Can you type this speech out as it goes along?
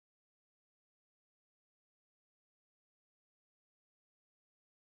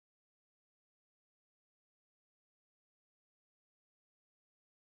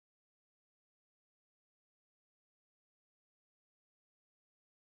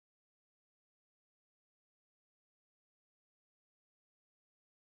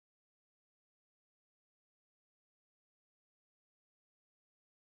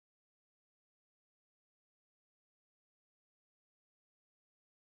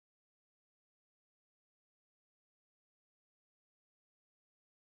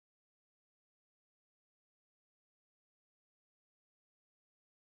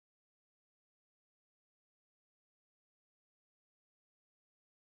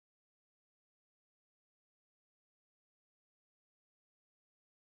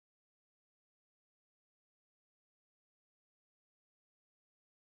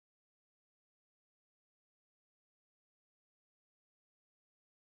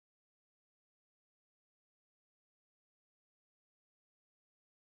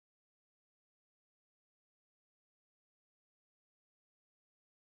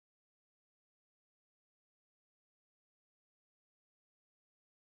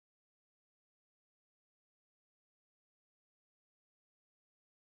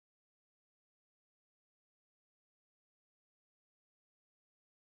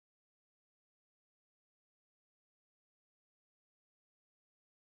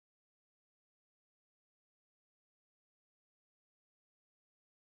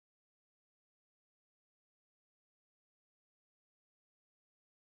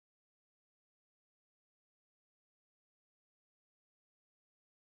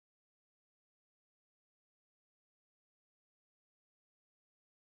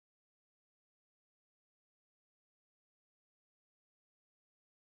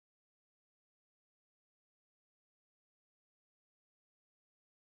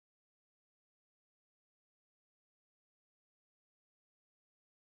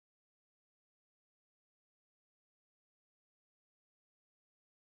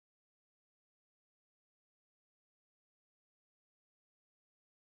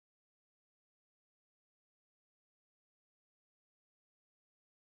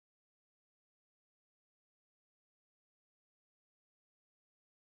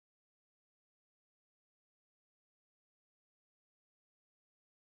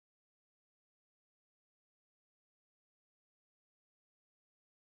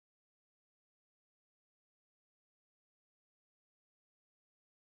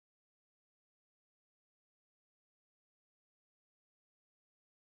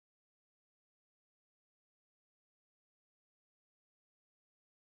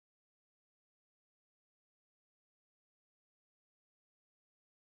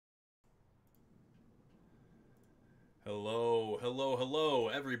Hello, hello, hello,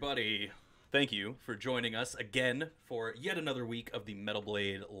 everybody. Thank you for joining us again for yet another week of the Metal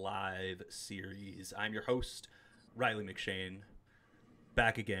Blade Live series. I'm your host, Riley McShane,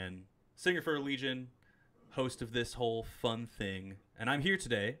 back again, singer for Legion, host of this whole fun thing. And I'm here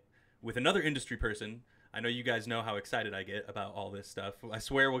today with another industry person. I know you guys know how excited I get about all this stuff. I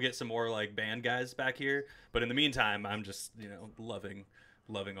swear we'll get some more like band guys back here, but in the meantime, I'm just,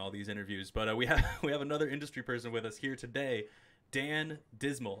 loving all these interviews. But we have another industry person with us here today, Dan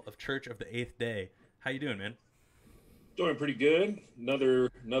Dismal of Church of the Eighth Day. How you doing, man? Doing pretty good.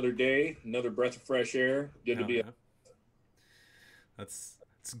 Another day, another breath of fresh air. Good to Oh be. yeah, that's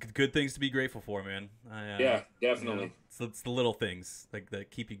it's good things to be grateful for, man. Yeah, definitely. It's the little things like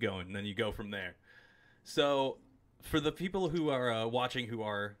that keep you going, and then you go from there. So, for the people who are watching who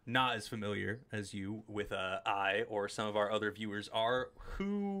are not as familiar as you with I or some of our other viewers are,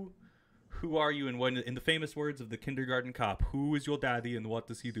 who are you, and when, in the famous words of the kindergarten cop, who is your daddy and what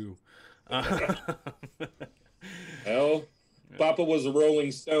does he do? Uh, Hell, Papa was a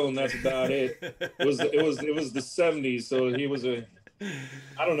Rolling Stone. That's about it. It was the '70s, so he was a.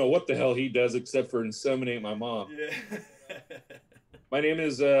 I don't know what the hell he does except for inseminate my mom. Yeah. My name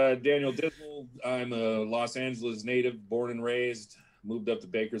is Daniel Dismal. I'm a Los Angeles native, born and raised. Moved up to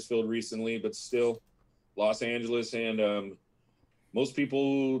Bakersfield recently, but still Los Angeles. And most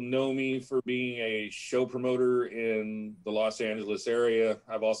people know me for being a show promoter in the Los Angeles area.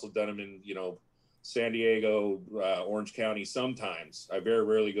 I've also done them in, San Diego, Orange County sometimes. I very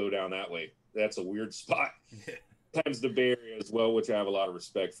rarely go down that way. That's a weird spot. Yeah. Sometimes the Bay Area as well, which I have a lot of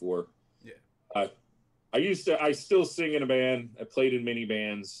respect for. Yeah. Uh, I still sing in a band. I played in many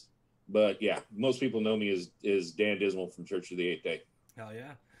bands, but yeah, most people know me as Dan Dismal from Church of the Eighth Day. Hell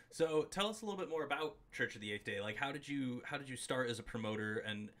yeah. So tell us a little bit more about Church of the Eighth Day. Like, how did you start as a promoter?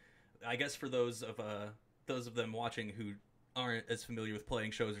 And I guess for those of them watching who aren't as familiar with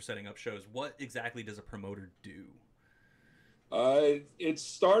playing shows or setting up shows, what exactly does a promoter do?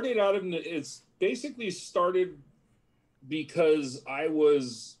 It's basically started because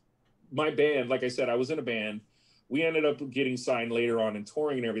my band, like I said, I was in a band. We ended up getting signed later on and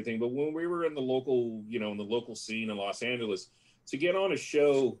touring and everything. But when we were in the local scene in Los Angeles, to get on a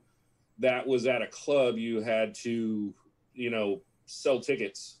show that was at a club, you had to, sell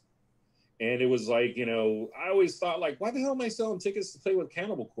tickets. And it was like, I always thought, like, why the hell am I selling tickets to play with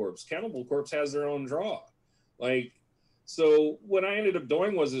Cannibal Corpse? Cannibal Corpse has their own draw. Like, so what I ended up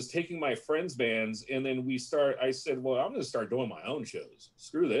doing was taking my friends' bands, and then I said, well, I'm going to start doing my own shows.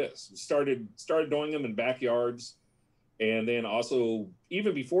 Screw this. Started doing them in backyards. And then also,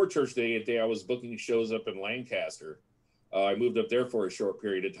 even before Church Day at Day, I was booking shows up in Lancaster. I moved up there for a short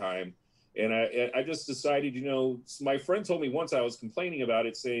period of time. And I just decided, my friend told me once, I was complaining about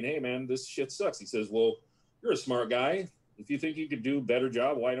it, saying, hey, man, this shit sucks. He says, well, you're a smart guy. If you think you could do a better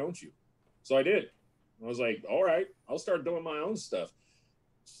job, why don't you? So I did. I was like, all right, I'll start doing my own stuff.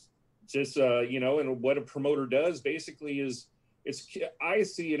 Just, and what a promoter does basically is I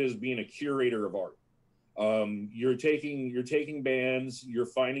see it as being a curator of art. You're taking bands, you're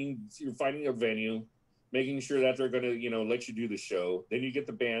finding a venue, making sure that they're going to, let you do the show. Then you get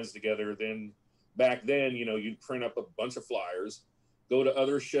the bands together. Then back then, you'd print up a bunch of flyers, go to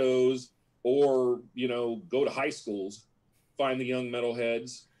other shows, or, go to high schools, find the young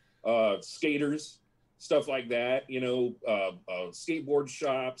metalheads, skaters, stuff like that, skateboard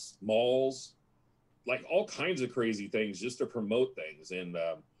shops, malls, like all kinds of crazy things just to promote things, and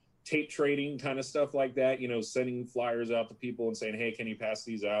tape trading kind of stuff like that, sending flyers out to people and saying, hey, can you pass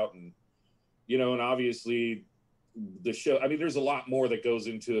these out? And, and obviously the show, I mean, there's a lot more that goes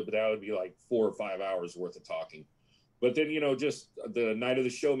into it, but that would be like 4 or 5 hours worth of talking. But then, just the night of the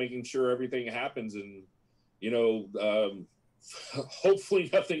show, making sure everything happens and, hopefully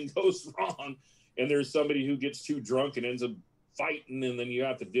nothing goes wrong. And there's somebody who gets too drunk and ends up fighting, and then you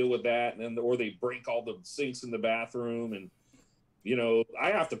have to deal with that, and then or they break all the sinks in the bathroom, and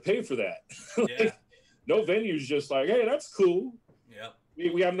I have to pay for that. Yeah. Like, no venue's just like, hey, that's cool. Yep.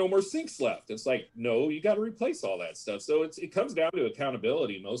 We have no more sinks left. It's like, no, you got to replace all that stuff. So it comes down to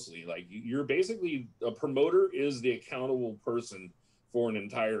accountability mostly. Like, you're basically, a promoter is the accountable person for an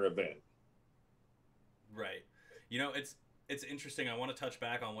entire event. Right. It's interesting. I want to touch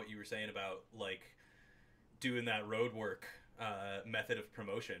back on what you were saying about like doing that road work method of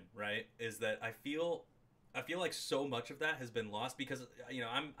promotion, right? Is that I feel like so much of that has been lost because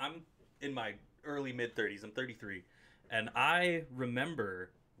I'm in my early mid 30s. I'm 33, and I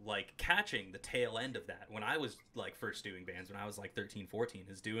remember like catching the tail end of that when I was like first doing bands when I was like 13, 14,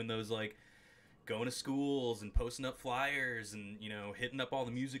 is doing those like going to schools and posting up flyers and, you know, hitting up all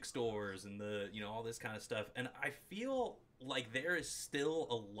the music stores and the, you know, all this kind of stuff. And I feel like there is still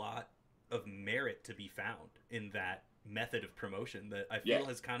a lot of merit to be found in that method of promotion that I feel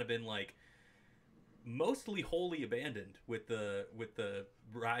has kind of been like mostly wholly abandoned with the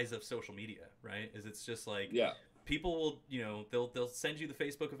rise of social media, right? Is it's just like people will, you know, they'll send you the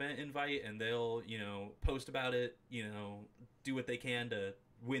Facebook event invite and they'll, you know, post about it, you know, do what they can to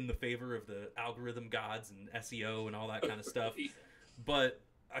win the favor of the algorithm gods and SEO and all that kind of stuff. But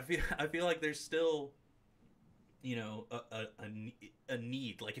I feel like there's still, you know, a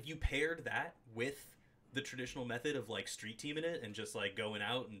need. Like if you paired that with the traditional method of like street teaming it and just like going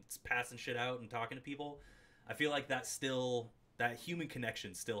out and passing shit out and talking to people, I feel like that still, that human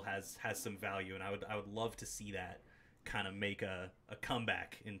connection still has some value, and I would love to see that kind of make a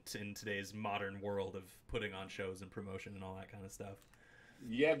comeback in today's modern world of putting on shows and promotion and all that kind of stuff.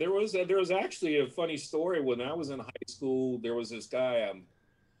 Yeah, there was actually a funny story when I was in high school. There was this guy,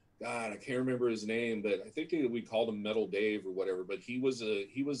 God, I can't remember his name, but I think we called him Metal Dave or whatever. But he was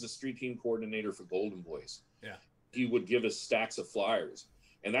a street team coordinator for Golden Boys. Yeah, he would give us stacks of flyers,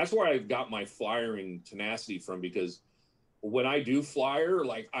 and that's where I got my flyering tenacity from. Because when I do flyer,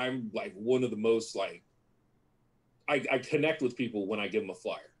 like I'm like one of the most like I connect with people when I give them a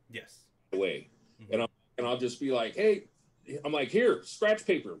flyer. Yes. Way, and I'll just be like, hey. I'm like, here, scratch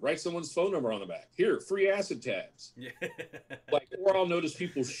paper, write someone's phone number on the back. Here, free acid tabs. Yeah. Like, or I'll notice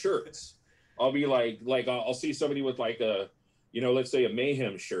people's shirts. I'll be like I'll see somebody with like a, you know, let's say a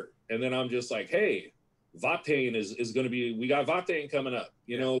Mayhem shirt. And then I'm just like, hey, Vatain is going to be, we got Vatain coming up,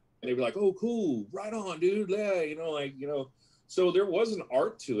 you know, and they'd be like, oh, cool, right on, dude. Yeah, you know, like, you know, so there was an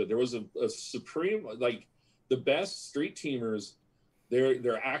art to it. There was a supreme, like the best street teamers,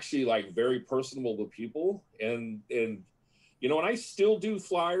 they're actually like very personable to people. And you know, and I still do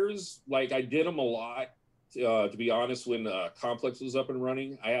flyers. Like I did them a lot, to be honest, when Complex was up and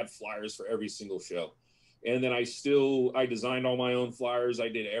running. I had flyers for every single show. And then I designed all my own flyers. I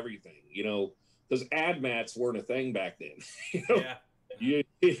did everything, you know, because ad mats weren't a thing back then. You know,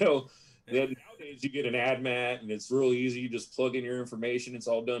 you know, then nowadays you get an ad mat and it's real easy. You just plug in your information. It's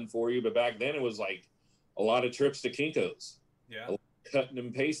all done for you. But back then it was like a lot of trips to Kinko's. Yeah. Cutting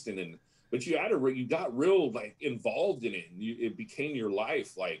and pasting and, but you got real like involved in it. And it became your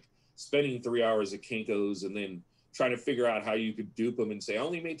life, like spending 3 hours at Kinko's and then trying to figure out how you could dupe them and say, I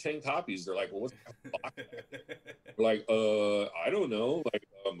only made 10 copies. They're like, well, what's like, I don't know. Like,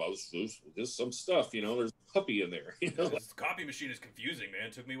 there's some stuff, you know, there's a puppy in there. You know, this copy machine is confusing, man.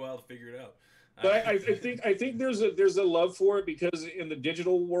 It took me a while to figure it out. But I think there's a love for it because in the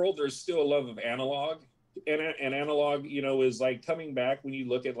digital world, there's still a love of analog. And analog, you know, is like coming back when you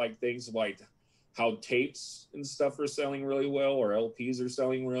look at like things like how tapes and stuff are selling really well or LPs are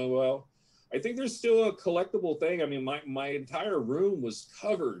selling really well. I think there's still a collectible thing. I mean, my entire room was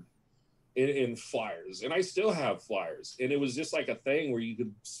covered in flyers, and I still have flyers. And it was just like a thing where you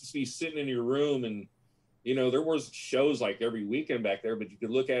could be sitting in your room, and you know, there was shows like every weekend back there, but you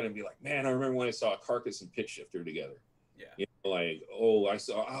could look at it and be like, man, I remember when I saw Carcass and Pitch Shifter together. Yeah. You know, like,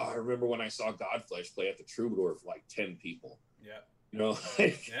 I remember when I saw Godflesh play at the Troubadour for like 10 people. Yeah. You know,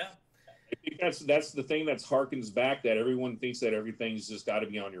 like, yeah. I think that's the thing that harkens back, that everyone thinks that everything's just got to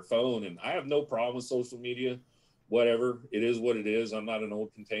be on your phone. And I have no problem with social media, whatever. It is what it is. I'm not an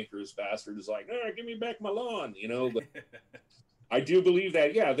old cantankerous bastard who's like, give me back my lawn, you know, but I do believe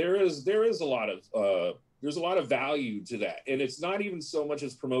that, yeah, there is a lot of, there's a lot of value to that. And it's not even so much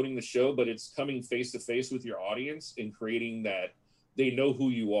as promoting the show, but it's coming face to face with your audience and creating that they know who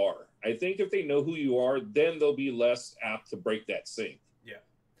you are. I think if they know who you are, then they'll be less apt to break that sync. Yeah.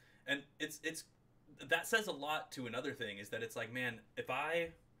 And it's that says a lot to another thing, is that it's like, man, if I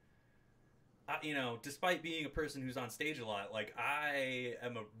you know, despite being a person who's on stage a lot, like I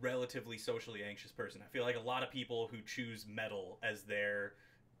am a relatively socially anxious person. I feel like a lot of people who choose metal as their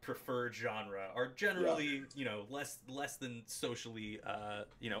preferred genre are generally, you know, less than socially,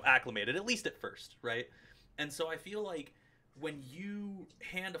 you know, acclimated, at least at first, right? And so I feel like when you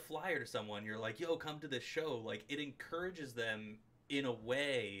hand a flyer to someone, you're like, yo, come to this show, like it encourages them in a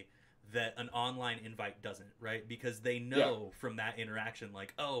way that an online invite doesn't, right? Because they know from that interaction,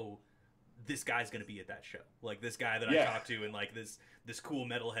 like, oh, this guy's gonna be at that show. Like this guy that I talked to, and like this cool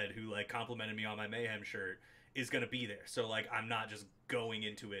metalhead who like complimented me on my Mayhem shirt is gonna be there. So like I'm not just going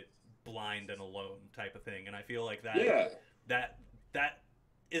into it blind and alone type of thing. And I feel like that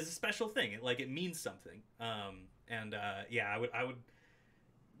is a special thing. Like it means something. I would,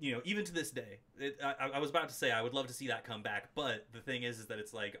 you know, even to this day, I was about to say I would love to see that come back, but the thing is that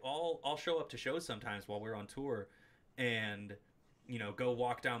it's like I'll show up to shows sometimes while we're on tour, and go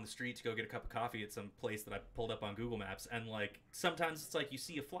walk down the street to go get a cup of coffee at some place that I pulled up on Google Maps, and like sometimes it's like you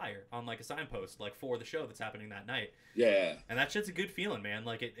see a flyer on like a signpost like for the show that's happening that night. Yeah. And that shit's a good feeling, man.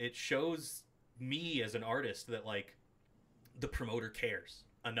 Like it shows me as an artist that like the promoter cares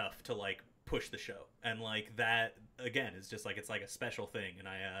enough to like push the show, and like that again is just like it's like a special thing, and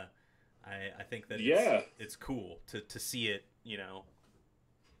I think that it's cool to see it,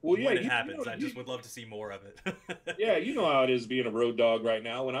 well, when it happens. I just would love to see more of it. Yeah, you know how it is being a road dog right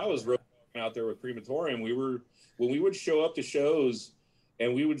now. When I was road dogging out there with Crematorium, when we would show up to shows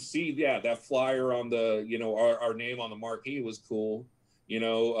and we would see, that flyer on the, our name on the marquee was cool. It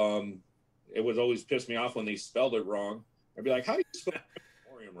would always piss me off when they spelled it wrong. I'd be like, how do you spell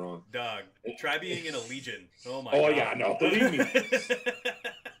Crematorium wrong? Dog, try being in a Legion. Oh my God. Oh yeah, no, believe me.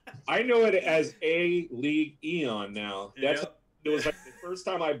 I know it as A League Eon now. That's It was like the first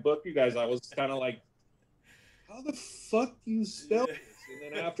time I booked you guys, I was kind of like, how the fuck do you spell this?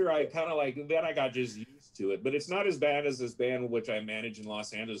 And then after I kind of like, then I got just used to it. But it's not as bad as this band which I manage in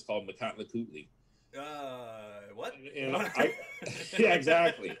Los Angeles called Makatla. What? And yeah,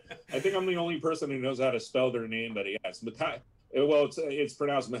 exactly. I think I'm the only person who knows how to spell their name, but yeah, it's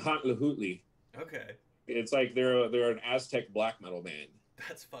pronounced Makatla. Okay. It's like they're an Aztec black metal band.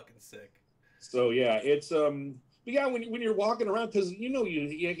 That's fucking sick. So yeah, it's but yeah, when you're walking around, because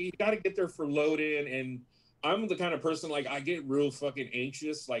you got to get there for load in, and I'm the kind of person like I get real fucking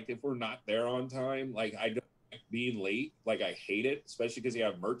anxious like if we're not there on time. Like I don't like being late. Like I hate it, especially because you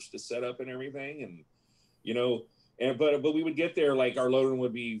have merch to set up and everything, and but we would get there like our loading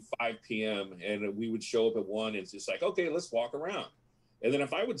would be 5 p.m. and we would show up at 1, and it's just like, okay, let's walk around. And then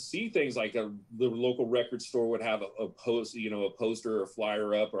if I would see things like the local record store would have a poster or a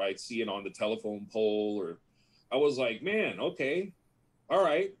flyer up, or I'd see it on the telephone pole, or I was like, man, okay, all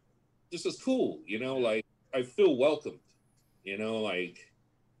right, this is cool, like I feel welcomed, and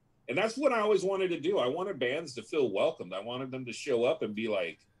that's what I always wanted to do. I wanted bands to feel welcomed. I wanted them to show up and be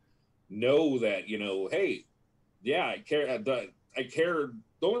like, know that, hey, yeah, I care. I care.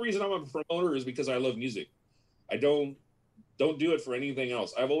 The only reason I'm a promoter is because I love music. I don't do it for anything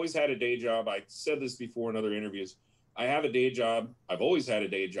else. I've always had a day job. I said this before in other interviews. I have a day job. I've always had a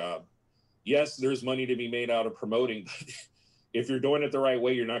day job. Yes, there's money to be made out of promoting, but if you're doing it the right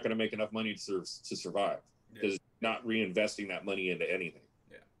way, you're not going to make enough money to survive, because you're not reinvesting that money into anything.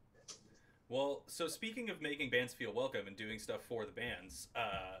 Yeah. Well, so speaking of making bands feel welcome and doing stuff for the bands,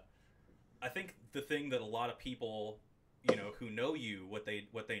 I think the thing that a lot of people, who know you, what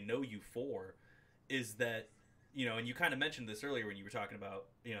they know you for, is that, and you kind of mentioned this earlier when you were talking about,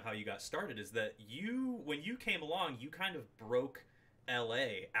 how you got started, is that when you came along, you kind of broke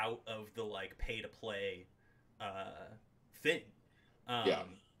LA out of the like pay to play thing. Yeah.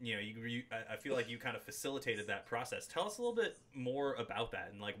 I feel like you kind of facilitated that process. Tell us a little bit more about that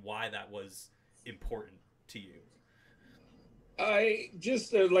and like why that was important to you. I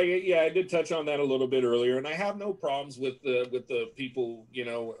just I did touch on that a little bit earlier, and I have no problems with the people,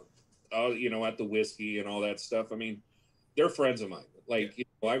 at the whiskey and all that stuff. I mean, they're friends of mine. Like,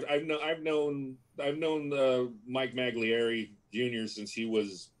 I've known Mike Magliari Jr. since he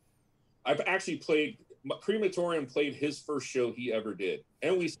was. I've actually played. Crematorium played his first show he ever did,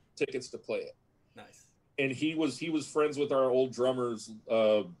 and we sold tickets to play it. Nice. And he was friends with our old drummer's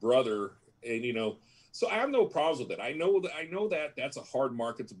brother, and so I have no problems with it. I know that that's a hard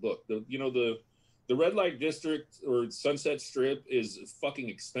market to book. The red light district or Sunset Strip is fucking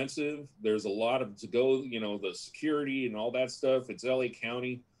expensive. There's a lot of to go, the security and all that stuff. It's LA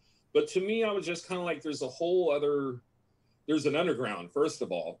County. But to me, I was just kind of like, there's an underground, first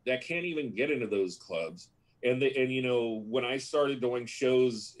of all, that can't even get into those clubs. And when I started doing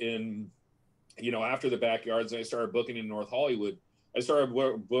shows in, after the Backyards, and I started booking in North Hollywood, I started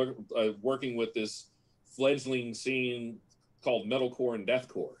working with this fledgling scene called metalcore and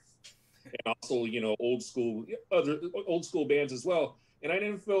deathcore, and also old school bands as well. And I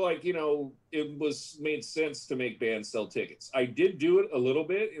didn't feel like it made sense to make bands sell tickets. I did do it a little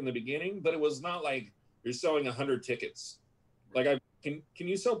bit in the beginning, but it was not like you're selling 100 tickets. Like, can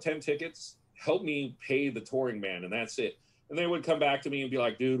you sell 10 tickets? Help me pay the touring band, and that's it. And they would come back to me and be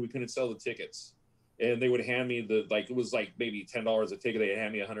like, dude, we couldn't sell the tickets. And they would hand me it was like maybe $10 a ticket. They'd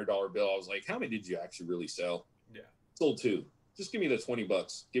hand me $100 bill. I was like, how many did you actually really sell? Yeah. Sold 2. Just give me the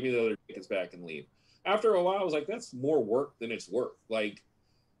 $20. Give me the other tickets back and leave. After a while, I was like, that's more work than it's worth. Like,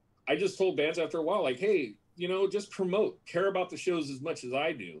 I just told bands after a while, like, hey, just promote. Care about the shows as much as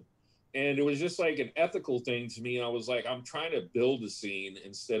I do. And it was just like an ethical thing to me. I was like, I'm trying to build a scene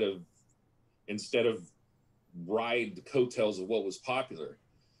instead of ride the coattails of what was popular.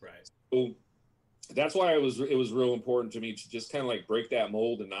 Right. So that's why it was real important to me to just kind of like break that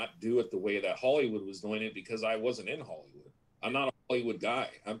mold and not do it the way that Hollywood was doing it, because I wasn't in Hollywood. I'm not a Hollywood guy.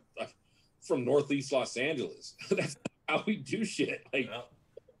 I'm from Northeast Los Angeles. That's how we do shit. Like Yeah.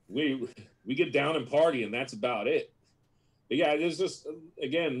 we get down and party, and that's about it. But yeah, there's just,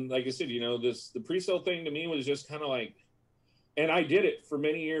 again, like I said, the pre-sale thing to me was just kind of like, and I did it for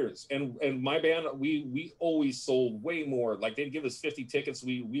many years. And my band, we always sold way more. Like they'd give us 50 tickets,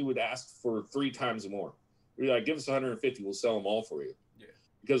 we would ask for 3 times more. We'd like, give us 150, we'll sell them all for you. Yeah.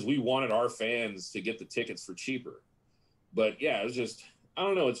 Because we wanted our fans to get the tickets for cheaper. But yeah, it was just, I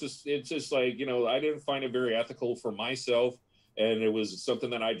don't know. It's just like, I didn't find it very ethical for myself. And it was something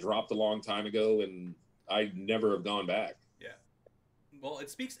that I dropped a long time ago, and I never have gone back. Yeah. Well, it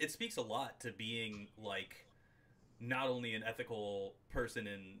speaks a lot to being like not only an ethical person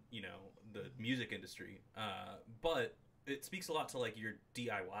in, the music industry, but it speaks a lot to like your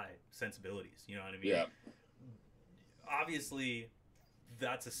DIY sensibilities. You know what I mean? Yeah. Obviously,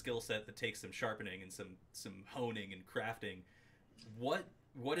 that's a skill set that takes some sharpening and some honing and crafting. What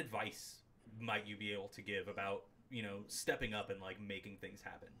advice might you be able to give about, stepping up and like making things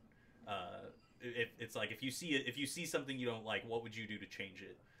happen? It's like if you see something you don't like, what would you do to change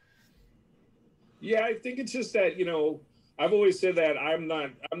it? Yeah, I think it's just that, I've always said that I'm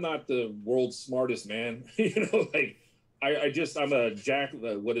not the world's smartest man. Like I'm a jack.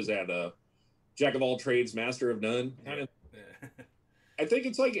 What is that? Jack of all trades, master of none. Kind of. I think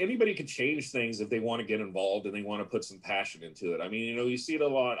it's like anybody can change things if they want to get involved and they want to put some passion into it. I mean, you see it a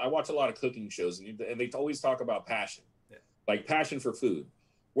lot. I watch a lot of cooking shows, and they always talk about passion, like passion for food.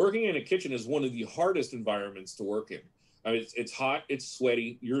 Working in a kitchen is one of the hardest environments to work in. I mean, it's hot, it's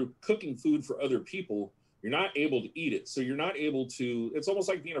sweaty. You're cooking food for other people. You're not able to eat it, so you're not able to. It's almost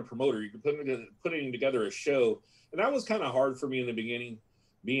like being a promoter. You're putting together a show, and that was kind of hard for me in the beginning,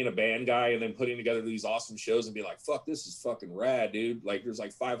 being a band guy and then putting together these awesome shows and be like, fuck, this is fucking rad, dude. Like, there's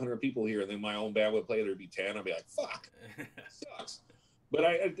like 500 people here, and then my own band would play, there'd be 10. I'd be like, fuck, sucks. But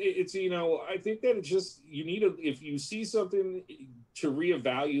it's, I think that it's just, you need to, if you see something, to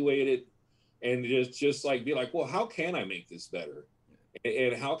reevaluate it and just like be like, well, how can I make this better?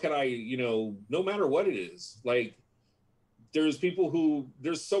 And how can I, no matter what it is, like, there's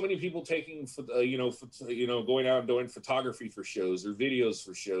so many people taking, going out and doing photography for shows or videos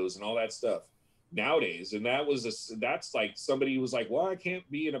for shows and all that stuff nowadays. And that's like somebody who was like, well, I can't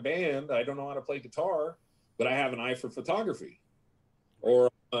be in a band. I don't know how to play guitar, but I have an eye for photography. Or,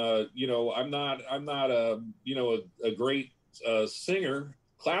 I'm not a great singer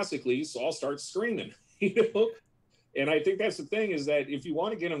classically, so I'll start screaming, And I think that's the thing, is that if you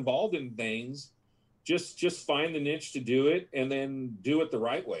want to get involved in things, just find the niche to do it, and then do it the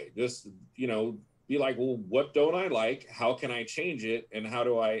right way. Just, be like, well, what don't I like? How can I change it? And how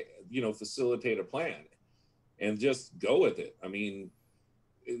do I, facilitate a plan? And just go with it. I mean,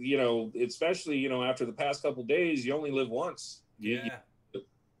 especially, after the past couple of days, you only live once. Yeah.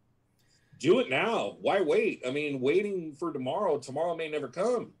 Do it now. Why wait? I mean, waiting for tomorrow may never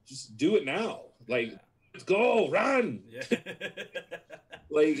come. Just do it now. Like, let's go, run. Yeah.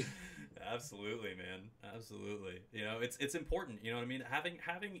 Like, absolutely, man. Absolutely. It's important. You know what I mean?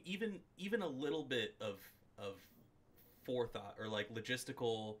 Having even a little bit of forethought or like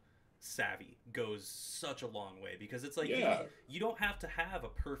logistical savvy goes such a long way, because it's like, you don't have to have a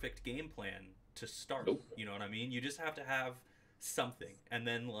perfect game plan to start. Nope. You know what I mean? You just have to have something, and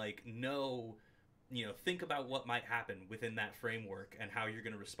then like think about what might happen within that framework and how you're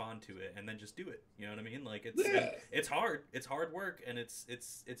going to respond to it, and then just do it. You know what I mean? Like, it's hard work, and it's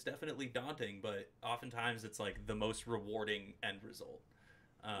definitely daunting, but oftentimes it's like the most rewarding end result.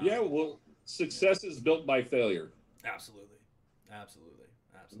 Well, success is built by failure. Absolutely. I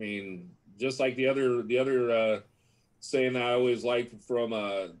mean, just like the other saying that I always liked from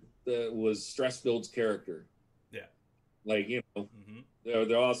was Stress Builds Character. Yeah. Like, Mm-hmm.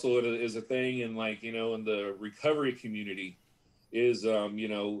 There also is a thing in, like, in the recovery community is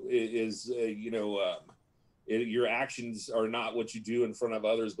your actions are not what you do in front of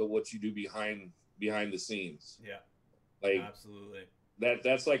others, but what you do behind the scenes. Yeah. Like, absolutely.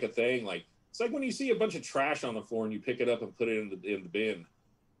 That's like a thing. Like, it's like when you see a bunch of trash on the floor and you pick it up and put it in the bin.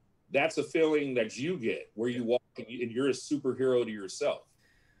 That's a feeling that you get where you walk and you're a superhero to yourself.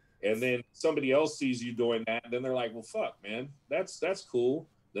 And then somebody else sees you doing that, and then they're like, well, fuck, man, that's cool.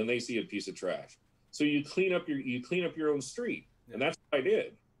 Then they see a piece of trash. So you clean up your own street. Yeah. And that's what I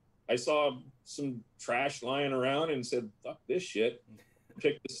did. I saw some trash lying around and said, fuck this shit.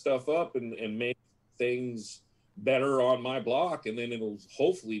 Pick this stuff up and make things better on my block, and then it'll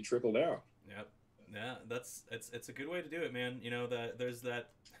hopefully trickle down. Yep. Yeah, it's a good way to do it, man.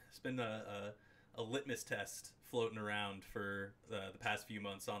 It's been a a litmus test floating around for the past few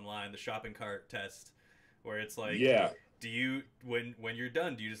months online, the shopping cart test, where it's like, Yeah. do you when you're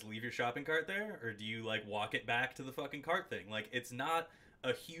done, do you just leave your shopping cart there, or do you like walk it back to the fucking cart thing? Like, it's not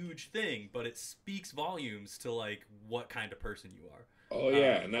a huge thing, but it speaks volumes to like what kind of person you Oh are.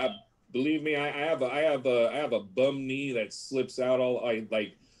 yeah. And I believe me, I have a bum knee that slips out all. I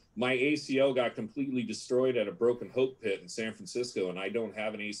like my ACL got completely destroyed at a broken hope pit in San Francisco, and I don't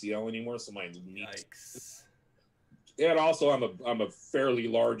have an ACL anymore, so my knee. Yikes. And also, I'm a fairly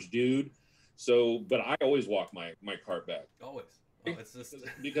large dude, so but I always walk my cart back. Always. Oh, it's just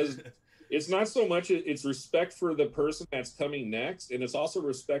Because it's not so much it's respect for the person that's coming next, and it's also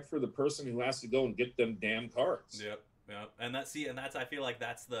respect for the person who has to go and get them damn carts. Yep, yep. And that's I feel like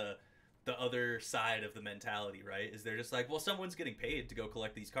that's the other side of the mentality, right? Is they're just like, well, someone's getting paid to go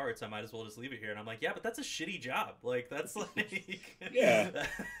collect these carts, I might as well just leave it here. And I'm like, yeah, but that's a shitty job. Like, that's like Yeah.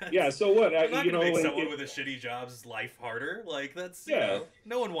 Yeah, so what? I'm not gonna make someone with a shitty job's life harder. Like, that's, you know,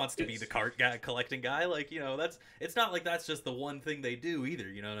 no one wants to be the cart guy, collecting guy. Like, you know, it's not like that's just the one thing they do either.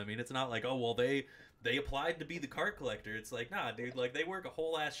 You know what I mean? It's not like, oh, well, they applied to be the cart collector. It's like, nah, dude, like, they work a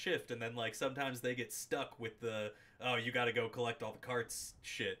whole ass shift, and then like sometimes they get stuck with the, oh, you got to go collect all the carts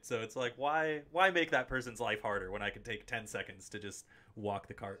shit. So it's like, why make that person's life harder when I can take 10 seconds to just walk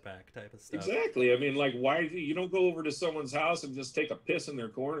the cart back type of stuff. Exactly. I mean, like, why you don't go over to someone's house and just take a piss in their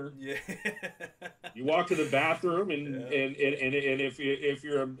corner? Yeah. You walk to the bathroom, and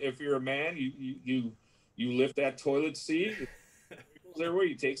if you're a man, you lift that toilet seat. There where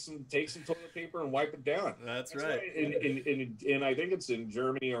you take some toilet paper and wipe it down. That's right. And I think it's in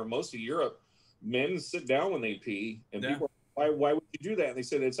Germany or most of Europe, men sit down when they pee, and people are, why would you do that? And they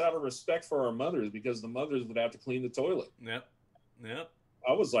said it's out of respect for our mothers, because the mothers would have to clean the toilet. Yep.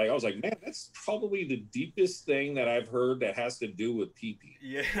 I was like, man, that's probably the deepest thing that I've heard that has to do with pee-pee.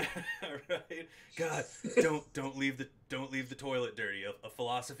 Yeah, right. God, don't leave the toilet dirty. A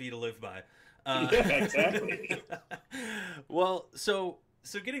philosophy to live by. Yeah, exactly. Well, so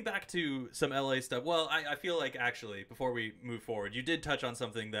getting back to some LA stuff. Well, I feel like actually before we move forward, you did touch on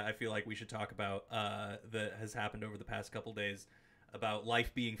something that I feel like we should talk about that has happened over the past couple days about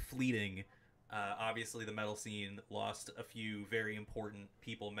life being fleeting. Obviously, the metal scene lost a few very important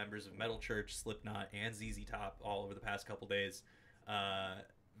people, members of Metal Church, Slipknot, and ZZ Top, all over the past couple days.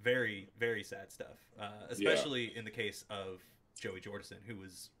 Very, very sad stuff, especially in the case of Joey Jordison, who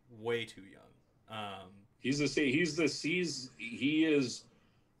was way too young. He is,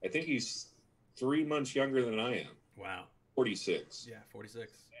 I think he's 3 months younger than I am. Wow. 46. Yeah,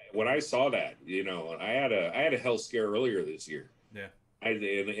 46. When I saw that, you know, I had a health scare earlier this year. Yeah.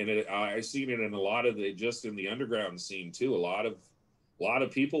 I seen it in a lot of just in the underground scene too. A lot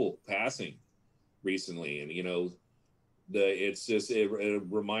of people passing recently, and you know, it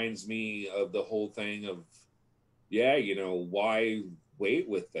reminds me of the whole thing of, yeah, you know, why wait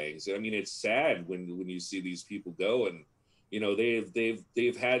with things? I mean, it's sad when you see these people go, and you know,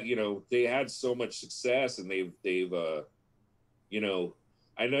 they've had, you know, they had so much success, and they've you know,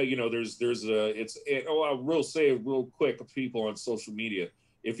 I know, you know, I will say real quick, people on social media,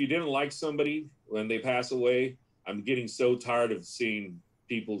 if you didn't like somebody when they pass away, I'm getting so tired of seeing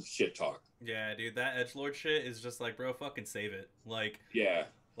people shit talk. Yeah, dude, that edgelord shit is just like, bro, fucking save it. Like, yeah,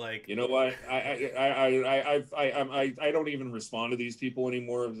 like, you know what? I don't even respond to these people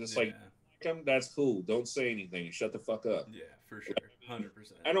anymore. I'm just like, that's cool. Don't say anything. Shut the fuck up. Yeah, for sure. 100%.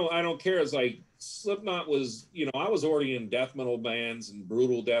 I don't care. It's like Slipknot was, you know, I was already in death metal bands and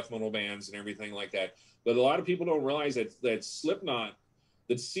brutal death metal bands and everything like that. But a lot of people don't realize that Slipknot,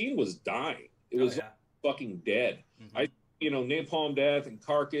 the scene was dying. It was fucking dead. Mm-hmm. You know, Napalm Death and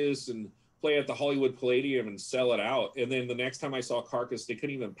Carcass, and play at the Hollywood Palladium and sell it out. And then the next time I saw Carcass, they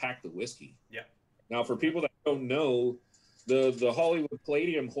couldn't even pack the whiskey. Yeah. Now, for people that don't know, the Hollywood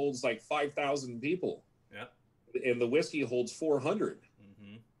Palladium holds like 5,000 people. Yeah. And the whiskey holds 400.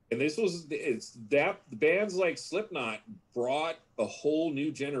 Mm-hmm. And bands like Slipknot brought a whole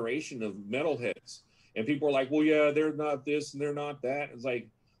new generation of metalheads. And people are like, well, yeah, they're not this and they're not that. It's like,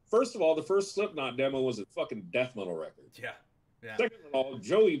 first of all, the first Slipknot demo was a fucking death metal record. Yeah. Yeah. Second of all,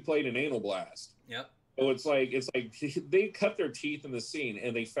 Joey played an anal blast. Yep. So it's like they cut their teeth in the scene,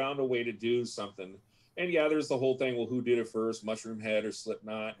 and they found a way to do something. And yeah, there's the whole thing. Well, who did it first, Mushroom Head or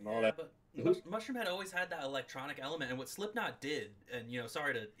Slipknot, and all that. But Mushroom Head always had that electronic element, and what Slipknot did, and you know,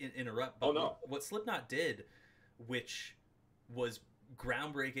 sorry to interrupt, but what Slipknot did, which was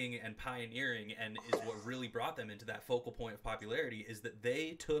groundbreaking and pioneering, and is what really brought them into that focal point of popularity, is that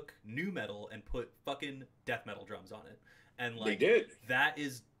they took nu metal and put fucking death metal drums on it. And like, they did. That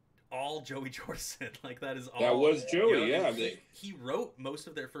is all Joey Jordison. Like that is all. That was Joey. You know, Yeah, he wrote most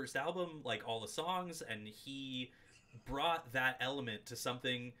of their first album, like all the songs, and he brought that element to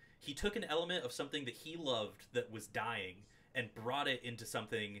something. He took an element of something that he loved that was dying and brought it into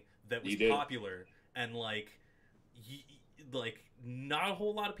something that was popular. And like not a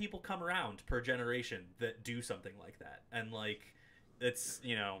whole lot of people come around per generation that do something like that. And like it's,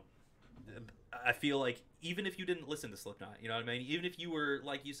 you know, I feel like even if you didn't listen to Slipknot, you know what I mean? Even if you were,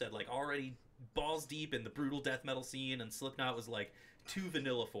 like you said, like already balls deep in the brutal death metal scene and Slipknot was like too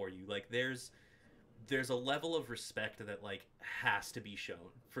vanilla for you, like there's a level of respect that like has to be shown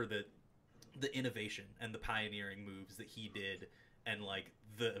for the innovation and the pioneering moves that he did and like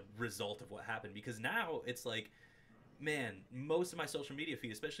the result of what happened. Because now it's like, man, most of my social media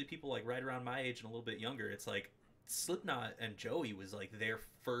feed, especially people like right around my age and a little bit younger, it's like Slipknot and Joey was like their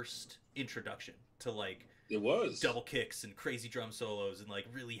first introduction to like it was double kicks and crazy drum solos and like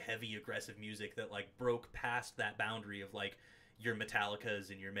really heavy aggressive music that like broke past that boundary of like your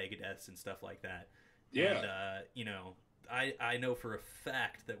Metallicas and your Megadeths and stuff like that. Yeah. And you know, I know for a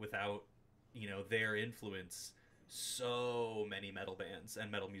fact that without, you know, their influence, so many metal bands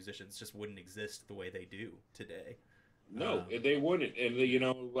and metal musicians just wouldn't exist the way they do today. No, they wouldn't. And you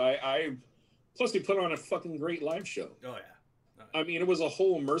know, I plus they put on a fucking great live show. Oh yeah. I mean, it was a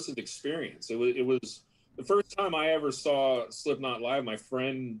whole immersive experience. It was the first time I ever saw Slipknot live. My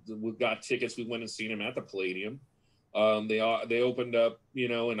friend got tickets. We went and seen him at the Palladium. They opened up, you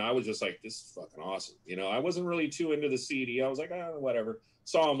know, and I was just like, this is fucking awesome. You know, I wasn't really too into the CD. I was like, oh, whatever.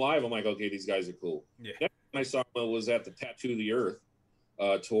 Saw him live. I'm like, okay, these guys are cool. Yeah. Then I saw him was at the Tattoo the Earth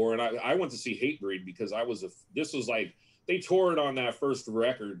tour, and I went to see Hatebreed because this was like they toured on that first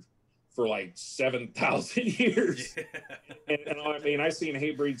record for like 7,000 years. Yeah. And I mean, I've seen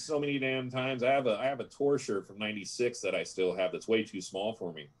Hatebreed so many damn times. I have a tour shirt from '96 that I still have that's way too small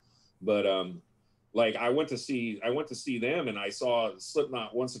for me, but like I went to see them and I saw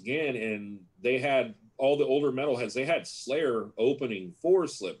Slipknot once again, and they had all the older metalheads. They had Slayer opening for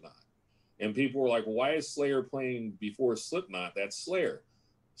Slipknot, and people were like, well, "Why is Slayer playing before Slipknot? That's Slayer."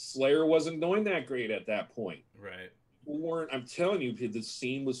 Slayer wasn't doing that great at that point. Right. People weren't. I'm telling you, the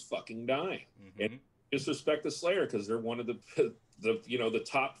scene was fucking dying. Mm-hmm. And disrespect to Slayer because they're one of the you know, the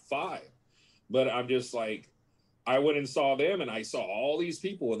top 5. But I'm just like, I went and saw them, and I saw all these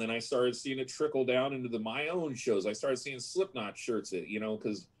people, and then I started seeing it trickle down into my own shows. I started seeing Slipknot shirts, you know,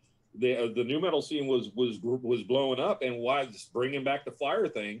 because the new metal scene was blowing up, and why just bringing back the flyer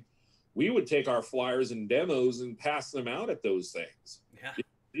thing, we would take our flyers and demos and pass them out at those things. Yeah.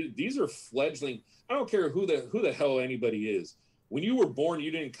 These are fledgling. I don't care who the hell anybody is. When you were born,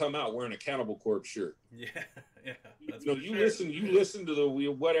 you didn't come out wearing a Cannibal Corpse shirt. Yeah, yeah. That's you listen to the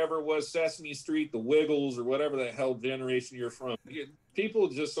whatever it was, Sesame Street, the Wiggles, or whatever the hell generation you're from. People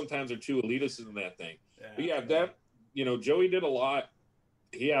just sometimes are too elitist in that thing. Yeah. But yeah, that, you know, Joey did a lot.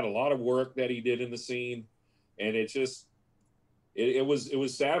 He had a lot of work that he did in the scene, and it just it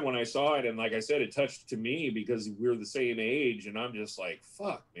was sad when I saw it. And like I said, it touched to me because we're the same age, and I'm just like,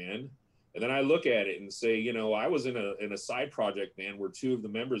 fuck, man. And then I look at it and say, you know, I was in a side project band where 2 of the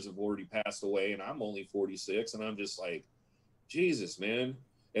members have already passed away, and I'm only 46, and I'm just like, Jesus, man.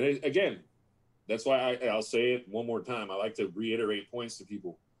 And again, that's why I'll say it one more time. I like to reiterate points to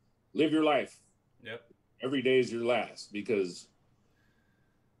people. Live your life. Yep. Every day is your last, because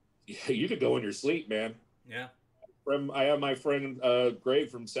you could go in your sleep, man. Yeah. I have my friend Greg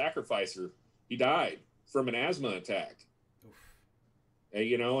from Sacrificer. He died from an asthma attack. And,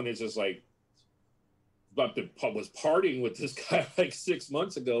 you know, and it's just like, but was partying with this guy like 6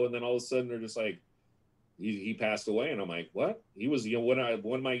 months ago, and then all of a sudden they're just like, he passed away, and I'm like, what? He was, you know, one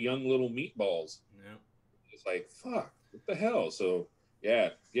of my young little meatballs. Yeah. It's like, fuck, what the hell? So yeah,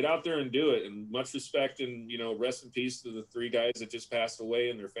 get out there and do it. And much respect, and, you know, rest in peace to the 3 guys that just passed away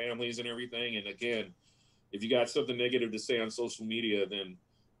and their families and everything. And again, if you got something negative to say on social media, then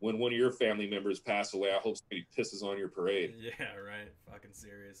when one of your family members pass away, I hope somebody pisses on your parade. Yeah, right. Fucking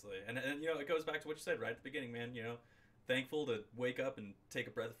seriously. And you know, it goes back to what you said right at the beginning, man. You know, thankful to wake up and take a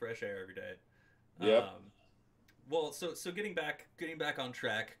breath of fresh air every day. Yeah. Well, so getting back on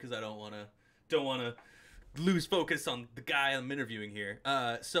track, because I don't want to lose focus on the guy I'm interviewing here.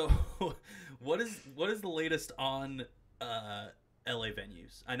 So what is the latest on LA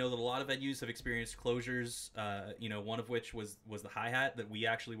venues? I know that a lot of venues have experienced closures. You know, one of which was the Hi-Hat that we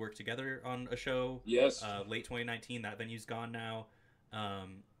actually worked together on a show. Yes. Late 2019. That venue's gone now.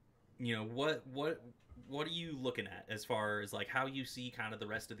 You know, what are you looking at as far as like how you see kind of the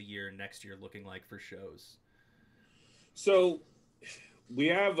rest of the year and next year looking like for shows? So we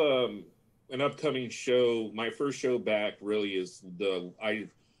have an upcoming show. My first show back really is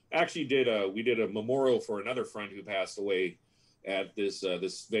actually did we did a memorial for another friend who passed away at this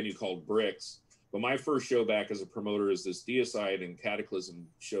venue called Bricks. But my first show back as a promoter is this Deicide and Cataclysm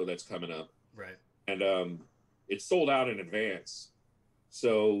show that's coming up, Right. and it's sold out in advance.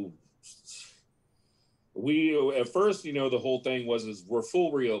 So we at first, the whole thing was is we're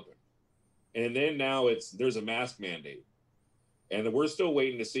full reopen, and then now there's a mask mandate, and we're still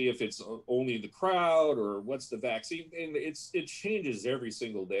waiting to see if it's only the crowd or what's the vaccine, and it changes every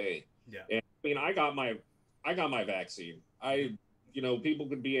single day. Yeah. And I mean, I got my vaccine. People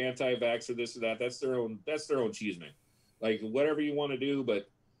could be anti-vax or this or that. That's their own cheeseman. Like whatever you want to do, but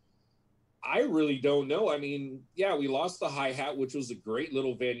I really don't know. I mean, yeah, we lost the Hi-Hat, which was a great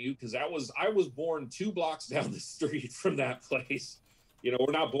little venue because I was born 2 blocks down the street from that place.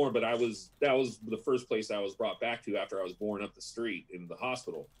 We're not born, but that was the first place I was brought back to after I was born up the street in the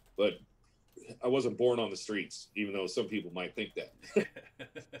hospital. But I wasn't born on the streets, even though some people might think that.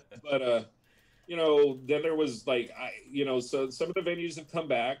 But then there was so some of the venues have come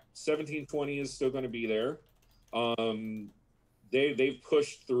back. 1720 is still going to be there. They've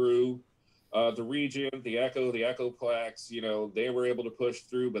pushed through. The Regent, the Echoplex, they were able to push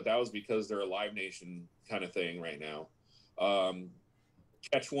through, but that was because they're a Live Nation kind of thing right now.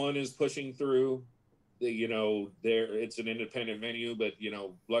 Catch One is pushing through. It's an independent venue, but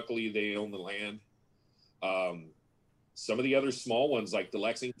luckily they own the land. Some of the other small ones, like the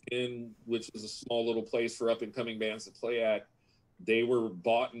Lexington, which is a small little place for up and coming bands to play at, they were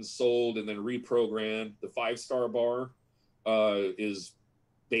bought and sold and then reprogrammed. The 5-Star Bar is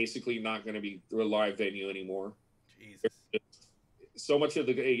basically not going to be a live venue anymore. Jesus. So much of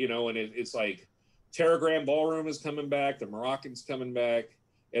the, and it's like Terragram Ballroom is coming back, the Moroccan's coming back,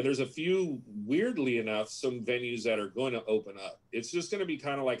 and there's a few, weirdly enough, some venues that are going to open up. It's just going to be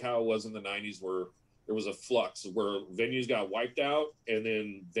kind of like how it was in the 90s where there was a flux where venues got wiped out and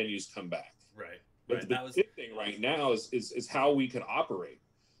then venues come back. Right. But the big thing right now is how we can operate,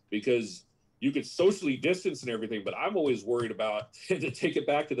 because you could socially distance and everything, but I'm always worried about, to take it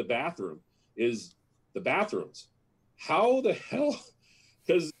back to the bathroom, is the bathrooms. How the hell,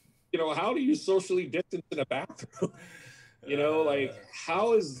 because, how do you socially distance in a bathroom? I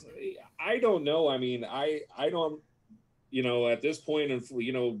don't know. I mean, I don't, at this point, and,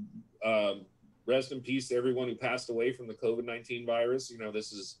 rest in peace to everyone who passed away from the COVID-19 virus.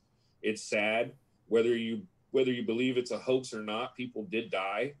 It's sad. Whether you believe it's a hoax or not, people did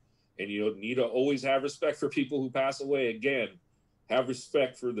die. And you need to always have respect for people who pass away. Again, have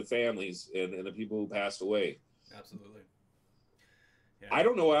respect for the families and the people who passed away. Absolutely. Yeah. I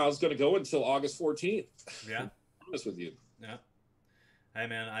don't know how it's going to go until August 14th. Yeah. To be honest with you. Yeah. Hey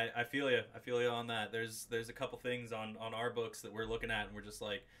man, I feel you. I feel you on that. There's a couple things on our books that we're looking at, and we're just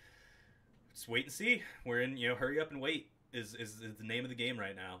like, just wait and see. We're in, hurry up and wait is the name of the game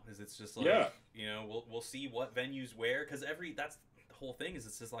right now. It's just like, we'll see what venues where, because that's whole thing is,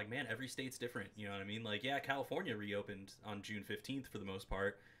 it's just like, man, every state's different, you know what I mean? Like, yeah, California reopened on June 15th for the most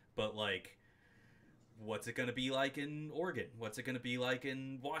part, but like, what's it going to be like in Oregon? What's it going to be like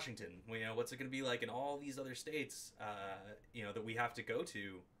in Washington? What's it going to be like in all these other states that we have to go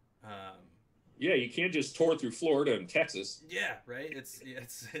to? Yeah, you can't just tour through Florida and Texas. Yeah, right. It's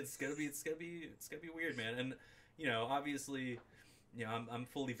gonna be weird, man. And obviously, I'm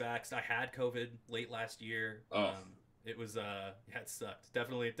fully vaxxed. I had COVID late last year. It was it sucked.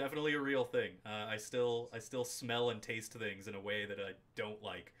 Definitely a real thing. I still smell and taste things in a way that I don't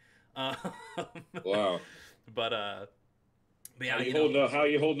like. Wow. But yeah, how are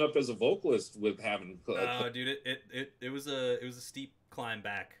you holding up as a vocalist with having? Dude, it was a steep climb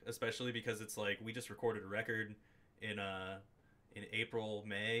back, especially because it's like we just recorded a record in April,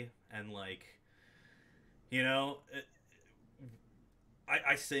 May, and like,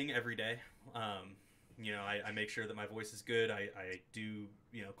 I sing every day. I make sure that my voice is good. I do,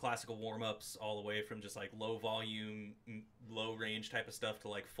 classical warm-ups all the way from just like low volume, low range type of stuff to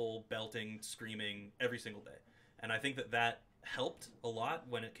like full belting, screaming every single day. And I think that helped a lot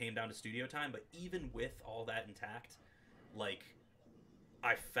when it came down to studio time. But even with all that intact, like,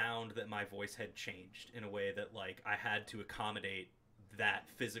 I found that my voice had changed in a way that like I had to accommodate that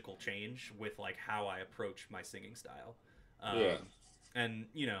physical change with like how I approach my singing style. And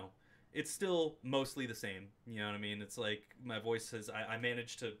it's still mostly the same. You know what I mean? It's like my voice I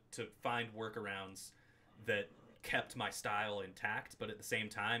managed to find workarounds that kept my style intact, but at the same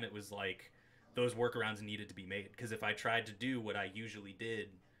time, it was like those workarounds needed to be made. Because if I tried to do what I usually did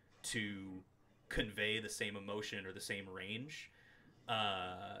to convey the same emotion or the same range,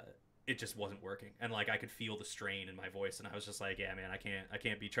 it just wasn't working, and like I could feel the strain in my voice, and I was just like, yeah, man, I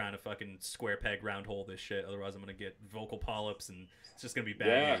can't be trying to fucking square peg round hole this shit, otherwise I'm gonna get vocal polyps, and it's just gonna be bad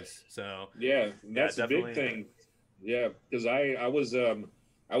Yeah, news. So yeah, yeah, that's a big definitely. thing. Yeah, because I was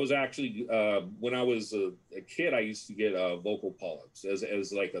actually when I was a kid, I used to get vocal polyps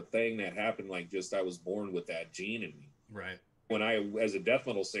as like a thing that happened. Like just I was born with that gene in me. Right. When I as a death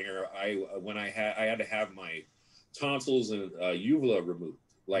metal singer, I had to have my tonsils and uvula removed.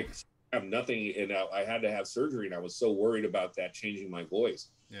 Like Oof. I have nothing, and I had to have surgery, and I was so worried about that changing my voice.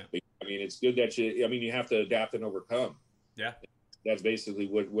 Yeah. I mean, it's good that you. I mean, you have to adapt and overcome. Yeah. That's basically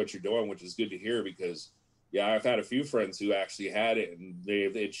what you're doing, which is good to hear because yeah, I've had a few friends who actually had it and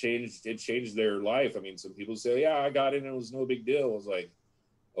it changed their life. I mean, some people say, yeah, I got it and it was no big deal. I was like,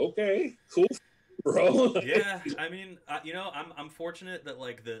 okay, cool, bro. Yeah, I mean, I'm fortunate that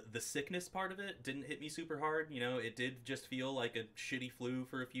like the sickness part of it didn't hit me super hard. You know, it did just feel like a shitty flu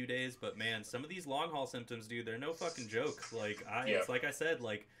for a few days. But man, some of these long haul symptoms, dude, they're no fucking joke. Like Yeah. it's like I said,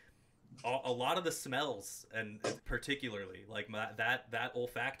 like a lot of the smells, and particularly like that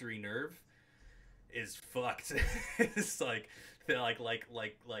olfactory nerve is fucked. It's like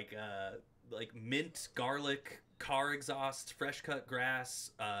mint, garlic, car exhaust, fresh cut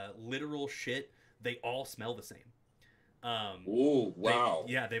grass, literal shit. They all smell the same. Oh, wow.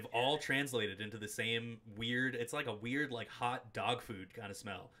 Yeah, they've all translated into the same weird. It's like a weird, like hot dog food kind of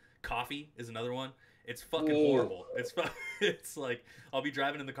smell. Coffee is another one. It's fucking Ooh. horrible. It's like I'll be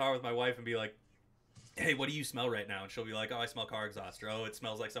driving in the car with my wife and be like, "Hey, what do you smell right now?" And she'll be like, "Oh, I smell car exhaust," or "Oh, it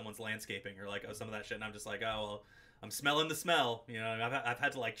smells like someone's landscaping," or like, "Oh, some of that shit." And I'm just like, "Oh, well, I'm smelling the smell." You know, I've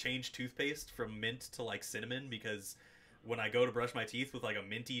had to like change toothpaste from mint to like cinnamon because when I go to brush my teeth with like a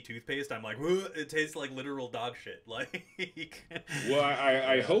minty toothpaste, I'm like, it tastes like literal dog shit. Like, Well, yeah.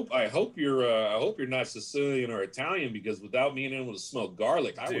 I hope you're not Sicilian or Italian because without being able to smell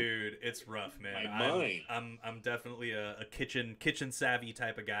garlic, I would Dude, it's rough, man. my mind. I'm definitely a kitchen savvy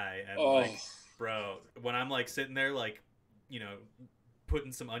type of guy, and Oh, like, bro, when I'm like sitting there, like, you know,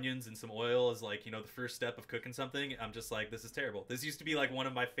 putting some onions and some oil is like, the first step of cooking something. I'm just like, this is terrible. This used to be like one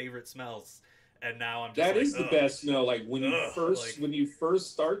of my favorite smells, and now I'm just that like, is the ugh, best smell. Like like, when you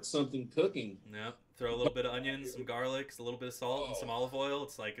first start something cooking. yeah. Throw a little bit of onions, some garlic, a little bit of salt, and some Oh, olive oil.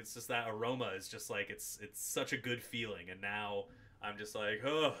 It's like it's just that aroma is just like it's such a good feeling. And now I'm just like,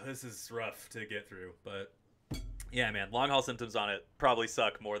 oh, this is rough to get through. But yeah, man, long haul symptoms on it probably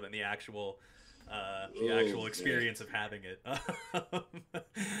suck more than the actual man. experience of having it.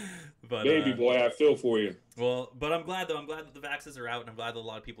 But Baby boy, I feel for you. well, but I'm glad though. I'm glad that the vaxes are out, and I'm glad that a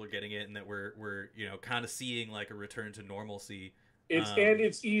lot of people are getting it, and that we're kind of seeing like a return to normalcy. Um,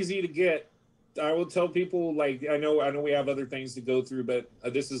 It's easy to get. I will tell people like I know we have other things to go through, but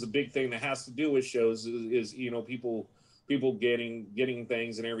this is a big thing that has to do with shows is people getting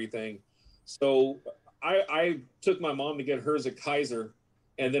things and everything. So I took my mom to get hers at Kaiser,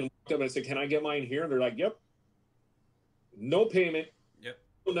 and yep, then walked up and I said, "Can I get mine here?" And they're like, "Yep, no payment, yep,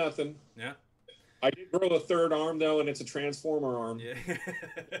 no nothing." yeah, I did grow a third arm though, and it's a transformer arm. yeah.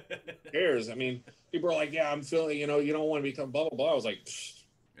 Who cares? I mean, people are like, "Yeah, I'm feeling, you don't want to become blah blah blah." I was like,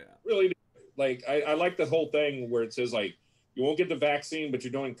 Yeah. really? Like, I like the whole thing where it says like, you won't get the vaccine, but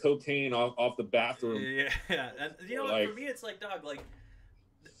you're doing cocaine off the bathroom. Yeah, and you know what? Like, For me, it's like, dog. Like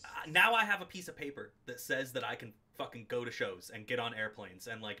now, I have a piece of paper that says that I can fucking go to shows and get on airplanes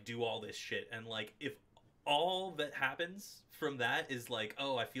and like do all this shit. And like, if all that happens from that is like,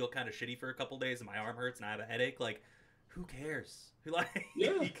 oh, I feel kind of shitty for a couple days and my arm hurts and I have a headache, like, who cares? Like,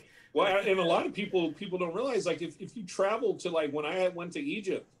 yeah. Well, and a lot of people don't realize like if you travel to like when I went to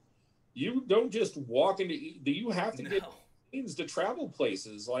Egypt, you don't just walk into you have to get no. things to travel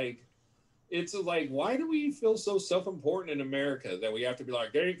places. Like it's like why do we feel so self-important in America that we have to be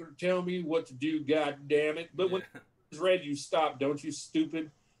like they ain't gonna tell me what to do, god damn it. But when Yeah. it's red, you stop, don't you,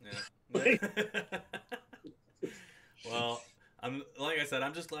 stupid? Yeah. Well, I'm like I said,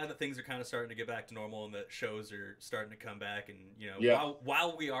 I'm just glad that things are kind of starting to get back to normal and that shows are starting to come back. And Yeah,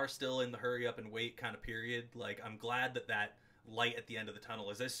 while we are still in the hurry up and wait kind of period, like I'm glad that light at the end of the tunnel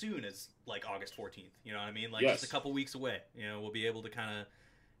is as soon as like August 14th. You know what I mean? Like just a yes, couple weeks away. We'll be able to kind of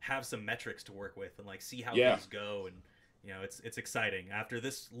have some metrics to work with and like see how yeah, things go. And it's exciting after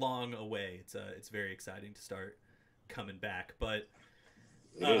this long away. It's very exciting to start coming back, but.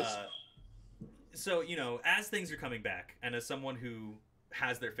 it is. Uh, so as things are coming back, and as someone who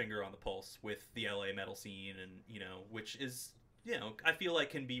has their finger on the pulse with the LA metal scene, and which is I feel like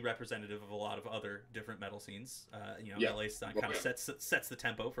can be representative of a lot of other different metal scenes. Yeah. LA kind of sets the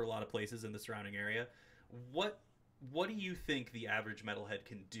tempo for a lot of places in the surrounding area. What do you think the average metalhead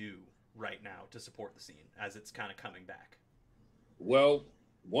can do right now to support the scene as it's kind of coming back? Well,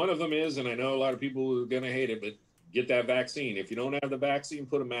 One of them is, and I know a lot of people are going to hate it, but get that vaccine. If you don't have the vaccine,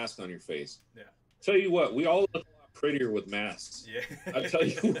 put a mask on your face. Yeah. Tell you what, we all look a lot prettier with masks. Yeah. I tell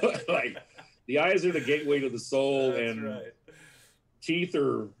you what, like the eyes are the gateway to the soul, That's and right. teeth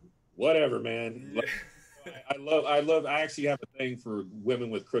are whatever, man. Yeah. Like, I actually have a thing for women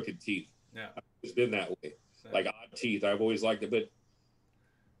with crooked teeth. Yeah. It's been that way. Yeah. Like odd teeth. I've always liked it, but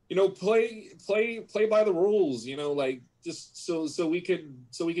you know, play by the rules, you know, like just so we could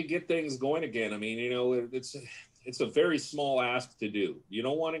get things going again. I mean, you know, it's a very small ask to do. You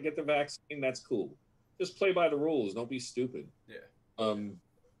don't want to get the vaccine, that's cool. Just play by the rules. Don't be stupid. Yeah.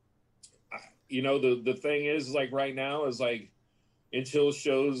 You know, the thing is, like, right now is like, until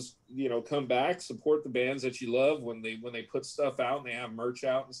shows, you know, come back, support the bands that you love. When they put stuff out and they have merch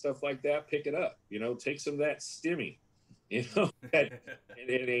out and stuff like that, pick it up. You know, take some of that stimmy, you know, and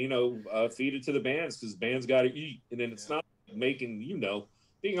you know, feed it to the bands, because bands got to eat. And then it's not making, you know,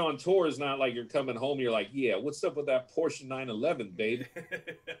 being on tour is not like you're coming home, you're like, yeah, what's up with that Porsche 911, babe?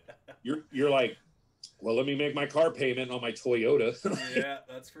 You're like, well, let me make my car payment on my Toyota. Yeah,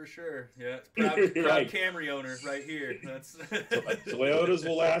 that's for sure. Yeah, proud Right. Camry owner right here. That's Toyotas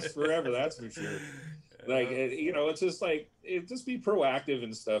will last forever, that's for sure. Like, you know, it's just like, just be proactive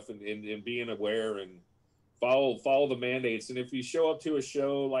and stuff, and being aware and follow the mandates. And if you show up to a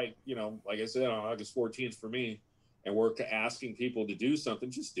show, like, you know, like I said, on August 14th for me, and we're asking people to do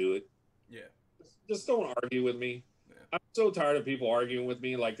something, just do it. Yeah. Just don't argue with me. Yeah. I'm so tired of people arguing with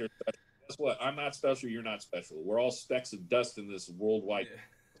me like they're special. Guess what? I'm not special. You're not special. We're all specks of dust in this worldwide.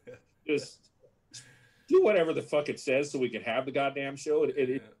 Yeah. Just do whatever the fuck it says so we can have the goddamn show.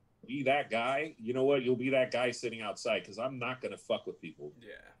 It be that guy. You know what? You'll be that guy sitting outside, because I'm not gonna fuck with people.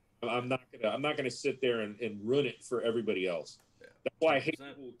 Yeah. I'm not gonna sit there and ruin it for everybody else. Yeah. That's why I hate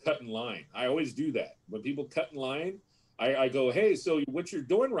people who cut in line. I always do that. When people cut in line, I go, hey, so what you're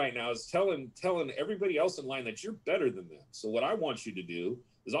doing right now is telling everybody else in line that you're better than them. So what I want you to do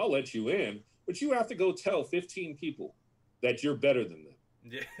is, I'll let you in, but you have to go tell 15 people that you're better than them.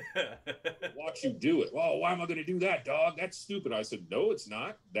 Yeah. Watch you do it. Oh, why am I going to do that, dog? That's stupid. I said, no, it's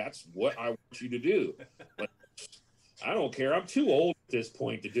not. That's what I want you to do. But I don't care. I'm too old at this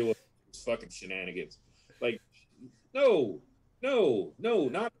point to deal with these fucking shenanigans. Like, no,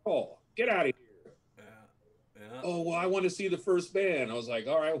 not at all. Get out of here. Yeah. Oh, well, I want to see the first band. I was like,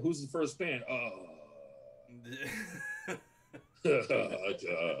 all right, who's the first band? Yeah,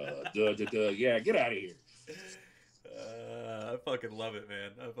 get out of here. I fucking love it,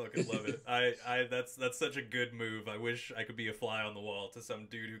 man. I fucking love it. That's such a good move. I wish I could be a fly on the wall to some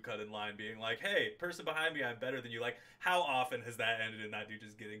dude who cut in line being like, hey, person behind me, I'm better than you. Like, how often has that ended in that dude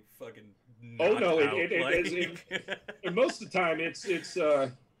just getting fucking knocked out? And most of the time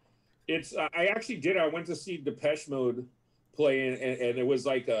I actually did. I went to see Depeche Mode play, and it was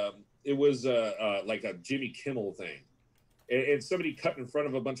like a Jimmy Kimmel thing, and somebody cut in front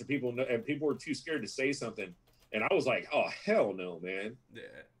of a bunch of people, and people were too scared to say something, and I was like, oh hell no, man. Yeah.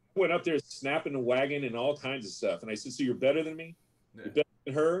 I went up there snapping and wagging and all kinds of stuff, and I said, so you're better than me? Yeah. You're better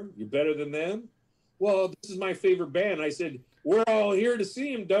than her? You're better than them? Well, this is my favorite band. I said, we're all here to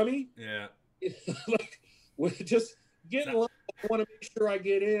see him, dummy. Yeah. Like, just get in line. I want to make sure I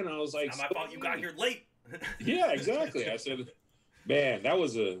get in. I was like, it's not my fault you got here late. Yeah, exactly. I said, man, that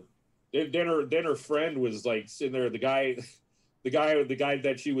was then her friend was like sitting there, the guy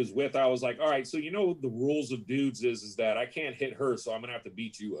that she was with. I was like, all right, so you know the rules of dudes is that I can't hit her, so I'm gonna have to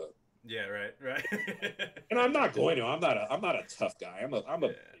beat you up. Yeah, right. And I'm not going to. I'm not a tough guy. I'm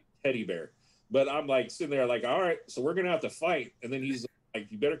a teddy bear. But I'm like sitting there like, all right, so we're gonna have to fight. And then he's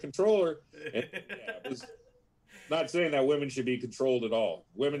like, you better control her. And, yeah, not saying that women should be controlled at all.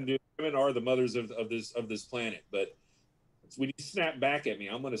 Women are the mothers of this planet. But when you snap back at me,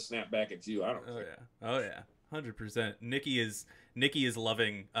 I'm going to snap back at you. I don't care. Oh yeah, 100%. Nikki is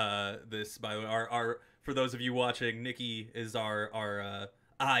loving this. By the way, our for those of you watching, Nikki is our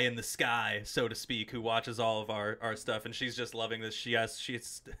eye in the sky, so to speak, who watches all of our stuff, and she's just loving this. She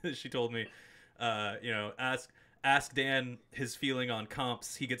told me, ask Dan his feeling on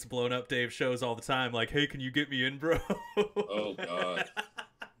comps. He gets blown up Dave shows all the time. Like, hey, can you get me in, bro? Oh God.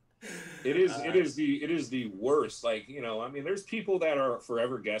 It is the worst. Like, you know, I mean, there's people that are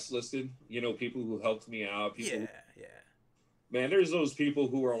forever guest listed, you know, people who helped me out. People, yeah. Man, there's those people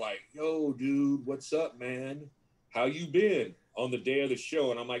who are like, yo, dude, what's up, man? How you been on the day of the show?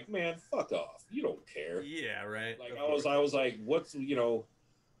 And I'm like, man, fuck off. You don't care. Yeah, right. Like, I was like, what's, you know,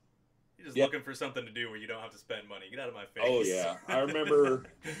 you're just looking for something to do where you don't have to spend money. Get out of my face. Oh yeah. I remember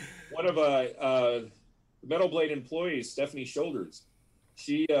one of Metal Blade employees, Stephanie Shoulders.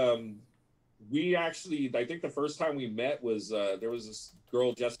 She we actually, I think the first time we met was there was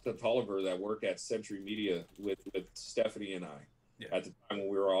girl Jessica Tolliver that worked at Century Media with Stephanie and I at the time when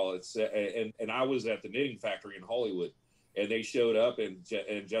we were all and I was at the knitting factory in Hollywood, and they showed up, and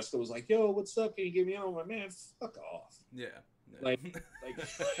Jessica was like, "Yo, what's up? Can you get me on?" I'm like, "Man, fuck off." Yeah. Like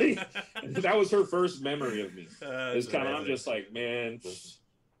that was her first memory of me. It's kind of, I'm just like, man,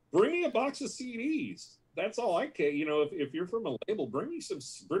 bring me a box of CDs. That's all I care. You know, if you're from a label, bring me some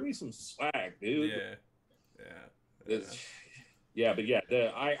swag, dude. Yeah. But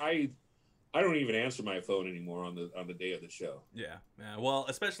yeah, I don't even answer my phone anymore on the day of the show. Yeah. Well,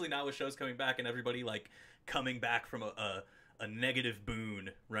 especially now with shows coming back and everybody like coming back from a negative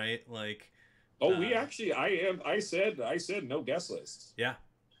boon, right? Like, we actually, I said no guest lists. Yeah.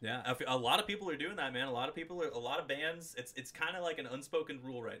 A lot of people are doing that, man. A lot of bands. It's kind of like an unspoken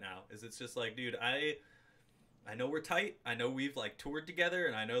rule right now. It's just like, dude, I know we're tight. I know we've like toured together,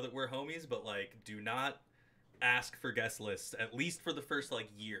 and I know that we're homies. But like, do not ask for guest lists, at least for the first like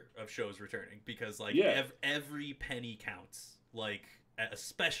year of shows returning, because like every penny counts. Like,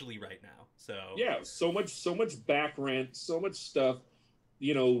 especially right now. So yeah, so much back rent, so much stuff.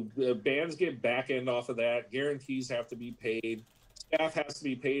 You know, the bands get back end off of that. Guarantees have to be paid. Staff has to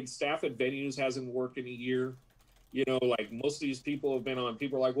be paid. Staff at venues hasn't worked in a year. You know, like most of these people have been on.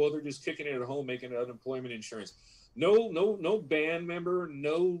 People are like, well, they're just kicking it at home, making unemployment insurance. No band member,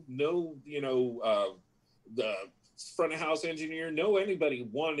 no, you know, the front of house engineer, no anybody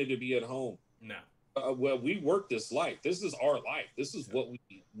wanted to be at home. No. Well, we work this life. This is our life. This is what we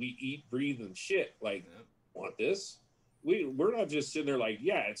eat, breathe, and shit. Like, want this? We're not just sitting there like,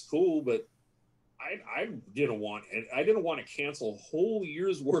 yeah, it's cool, but I didn't want it. I didn't want to cancel a whole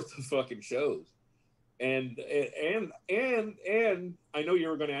year's worth of fucking shows. And I know you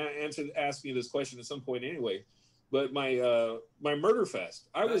were going to ask me this question at some point anyway, but my Murder Fest,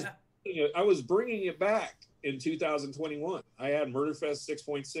 I was bringing it back in 2021. I had Murder Fest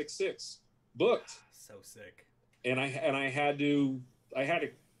 6.66 booked. So sick. And I had to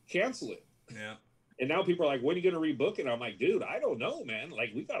cancel it. Yeah. And now people are like, when are you going to rebook it? I'm like, dude, I don't know, man.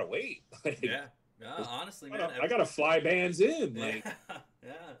 Like, we got to wait. Like, yeah. Honestly, man. I got to fly bands in. Like,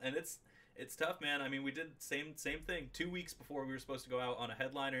 yeah. And it's tough, man. I mean, we did same thing 2 weeks before we were supposed to go out on a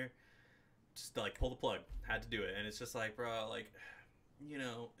headliner. Just like pull the plug. Had to do it. And it's just like, bro, like, you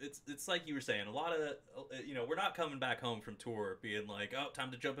know, it's like you were saying, a lot of, you know, we're not coming back home from tour being like, oh,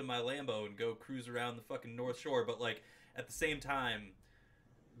 time to jump in my Lambo and go cruise around the fucking North Shore. But like, at the same time,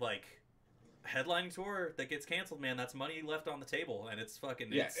 like, headlining tour that gets canceled, man, that's money left on the table, and it's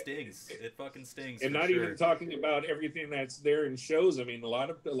fucking it stings. It fucking stings. And not even talking about everything that's there in shows. I mean, a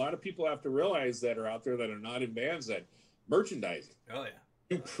lot of people have to realize that are out there that are not in bands, that merchandising. Oh yeah.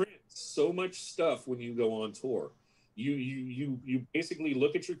 You print so much stuff when you go on tour. You basically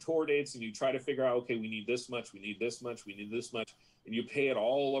look at your tour dates and you try to figure out, okay, we need this much, we need this much, we need this much, and you pay it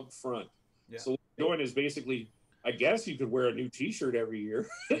all up front. Yeah. So what you're doing is basically, I guess you could wear a new T-shirt every year.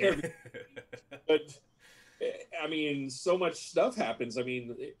 But, I mean, so much stuff happens. I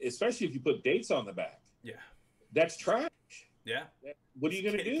mean, especially if you put dates on the back. Yeah. That's trash. Yeah. What are you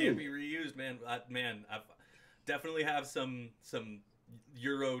going to do? It can't be reused, man. I've definitely have some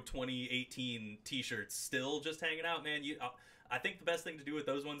Euro 2018 T-shirts still just hanging out, man. I think the best thing to do with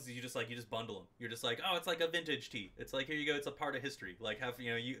those ones is you just bundle them. You're just like, oh, it's like a vintage tee. It's like, here you go. It's a part of history. Like,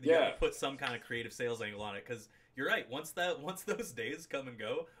 you gotta put some kind of creative sales angle on it, because you're right. Once those days come and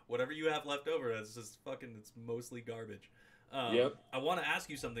go, whatever you have left over, it's just fucking, it's mostly garbage. I want to ask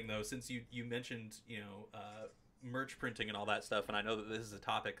you something though, since you mentioned, merch printing and all that stuff, and I know that this is a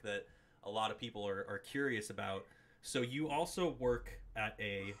topic that a lot of people are curious about. So you also work at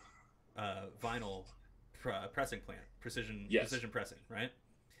a vinyl pressing plant, precision pressing, right?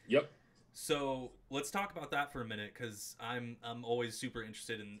 Yep. So let's talk about that for a minute, because I'm always super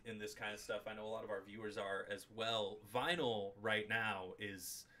interested in this kind of stuff. I know a lot of our viewers are as well. Vinyl right now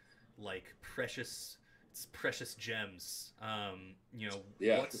is like precious gems.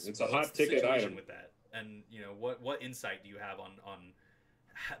 It's a hot ticket item with that. And what insight do you have on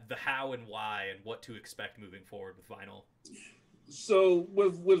the how and why and what to expect moving forward with vinyl? So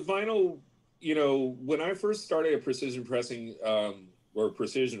with vinyl, when I first started at precision pressing, or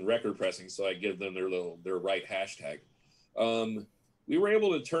precision record pressing, so I give them their right hashtag, we were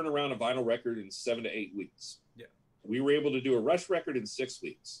able to turn around a vinyl record in 7 to 8 weeks. Yeah. We were able to do a rush record in 6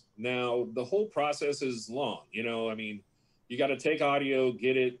 weeks. Now the whole process is long. I mean, you got to take audio,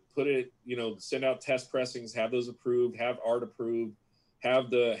 get it, put it, send out test pressings, have those approved, have art approved,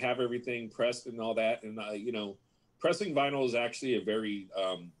 have everything pressed and all that. And pressing vinyl is actually a very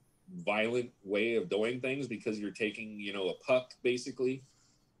violent way of doing things, because you're taking a puck, basically.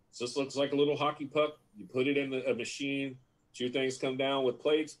 So this looks like a little hockey puck. You put it in a machine, Two things come down with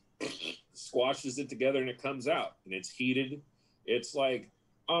plates, squashes it together, and it comes out, and it's heated. It's like,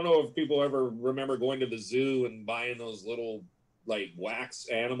 I don't know if people ever remember going to the zoo and buying those little like wax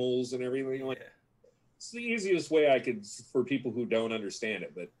animals and everything. Like, it's the easiest way I could for people who don't understand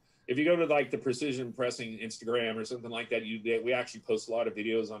it. But if you go to like the precision pressing Instagram or something like that, we actually post a lot of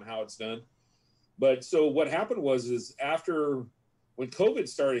videos on how it's done. But so what happened is after when COVID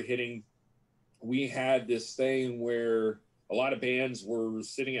started hitting, we had this thing where a lot of bands were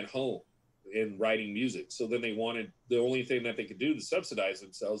sitting at home and writing music. So then they wanted, the only thing that they could do to subsidize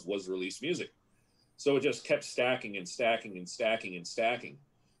themselves was release music. So it just kept stacking and stacking and stacking and stacking.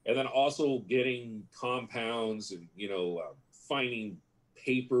 And then also getting compounds and, finding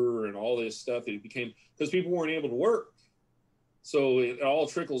paper and all this stuff. It became, because people weren't able to work. So it all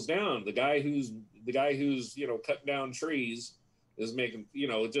trickles down. The guy who's cutting down trees is making,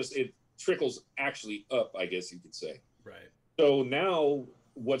 it trickles actually up, I guess you could say. Right. So now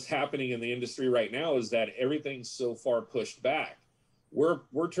what's happening in the industry right now is that everything's so far pushed back. We're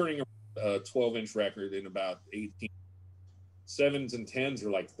turning a 12-inch record in about 18. 7s and 10s are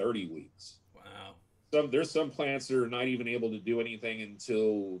like 30 weeks. Wow. There's some plants that are not even able to do anything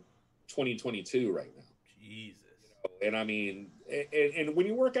until 2022 right now. Jesus. And I mean, and when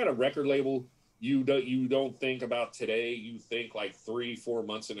you work at a record label, you don't think about today. You think like 3-4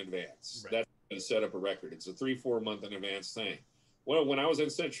 months in advance. Right. That's how you set up a record. It's a 3-4 month in advance thing. Well, when I was in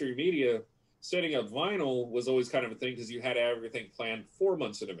Century Media, setting up vinyl was always kind of a thing because you had everything planned 4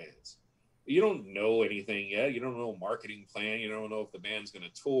 months in advance. You don't know anything yet. You don't know a marketing plan. You don't know if the band's going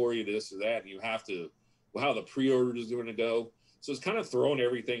to tour you this or that. And you have to, how the pre-order is going to go. So it's kind of throwing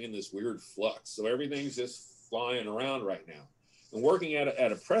everything in this weird flux. So everything's just flying around right now. And working at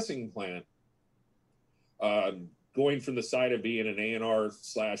a pressing plant, going from the side of being an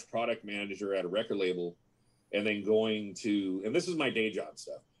A&R/product manager at a record label, and then going to, and this is my day job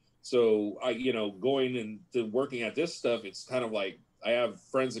stuff. So going into working at this stuff, it's kind of like, I have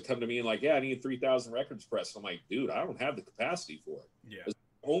friends that come to me and like, yeah, I need 3,000 records pressed. I'm like, dude, I don't have the capacity for it. Yeah.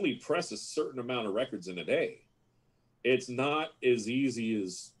 Only press a certain amount of records in a day. It's not as easy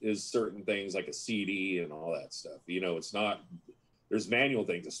as certain things like a CD and all that stuff. It's not, there's manual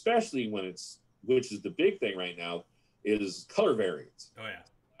things, especially when which is the big thing right now, is color variants. Oh yeah.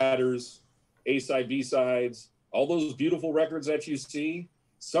 Ladders, A-side, B-sides, all those beautiful records that you see,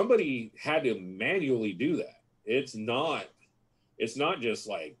 somebody had to manually do that. It's not just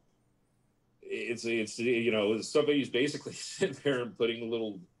like, it's somebody's basically sitting there and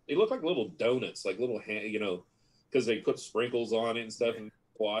putting they look like little donuts, like little because they put sprinkles on it and stuff and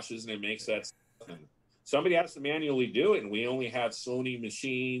washes and it makes that stuff. And somebody has to manually do it, and we only have so many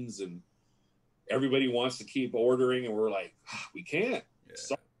machines, and everybody wants to keep ordering, and we're like, we can't. Yeah.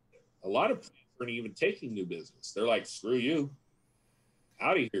 So, a lot of plants aren't even taking new business. They're like, screw you,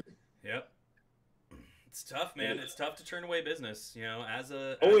 out of here. Yep. It's tough, man. It's tough to turn away business. As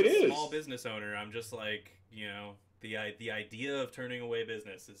a small business owner, I'm just like, the idea of turning away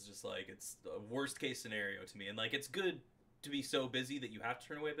business is just like, it's the worst case scenario to me. And like, it's good to be so busy that you have to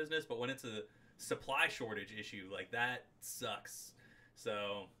turn away business, but when it's a supply shortage issue, like that sucks.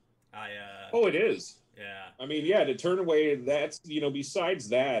 So it is. Yeah. I mean, yeah, to turn away, that's, besides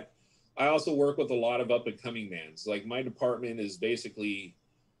that, I also work with a lot of up and coming bands. Like my department is basically,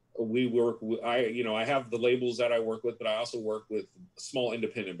 I have the labels that I work with, but I also work with small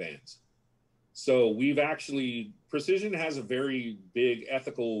independent bands. So we've actually, Precision has a very big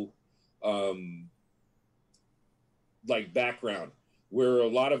ethical, background where a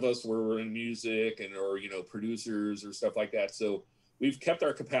lot of us were in music or producers or stuff like that. So we've kept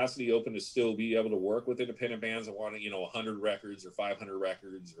our capacity open to still be able to work with independent bands that want 100 records or 500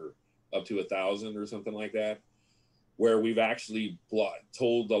 records or up to 1,000 or something like that, where we've actually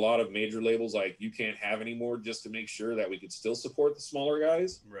told a lot of major labels, like, you can't have any more, just to make sure that we could still support the smaller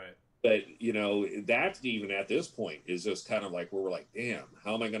guys. Right. But, that's even at this point is just kind of like, where we're like, damn,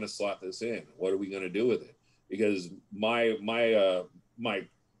 how am I going to slot this in? What are we going to do with it? Because my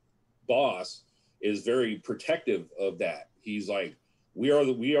boss is very protective of that. He's like, we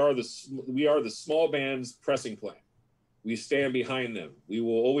are the small band's pressing plant. We stand behind them. We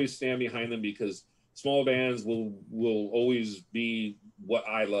will always stand behind them because small bands will always be what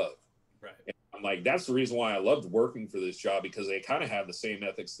I love. Right. And I'm like, that's the reason why I loved working for this job, because they kind of have the same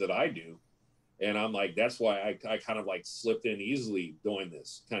ethics that I do. And I'm like, that's why I kind of like slipped in easily doing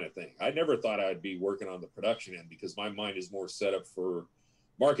this kind of thing. I never thought I'd be working on the production end, because my mind is more set up for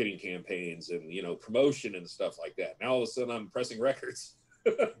marketing campaigns and, promotion and stuff like that. Now all of a sudden I'm pressing records.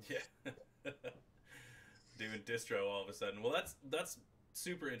 Yeah. Doing distro all of a sudden. Well, that's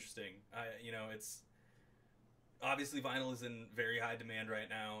super interesting. obviously vinyl is in very high demand right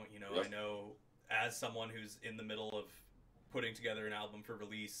now. You know, Yep. I know as someone who's in the middle of putting together an album for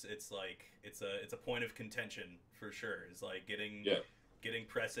release, it's like it's a point of contention for sure. It's like Yeah. getting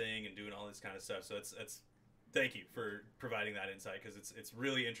pressing and doing all this kind of stuff. So it's thank you for providing that insight because it's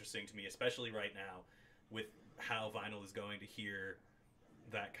really interesting to me, especially right now with how vinyl is going to hear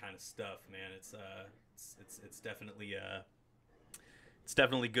that kind of stuff. Man, it's definitely it's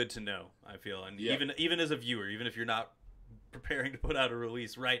definitely good to know. I feel, and Yeah. even as a viewer, even if you're not preparing to put out a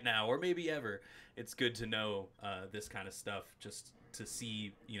release right now or maybe ever, it's good to know this kind of stuff just to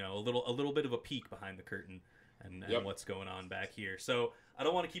see, you know, a little bit of a peek behind the curtain and Yep. what's going on back here. So I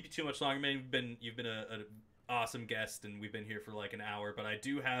don't want to keep you too much longer, man. You've been a awesome guest and we've been here for like an hour, but I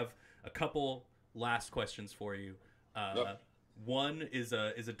do have a couple last questions for you. Yep. One is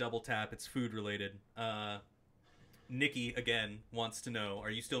a double tap. It's food related. Nikki again wants to know: are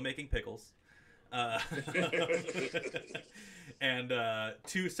you still making pickles? Uh, and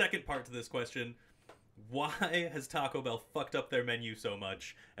second part to this question: why has Taco Bell fucked up their menu so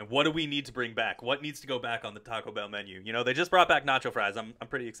much? And what do we need to bring back? What needs to go back on the Taco Bell menu? You know, they just brought back nacho fries. I'm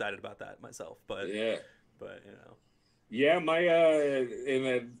pretty excited about that myself. Yeah. But you know, Yeah,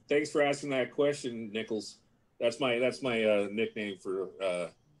 my thanks for asking that question, Nichols. That's my nickname for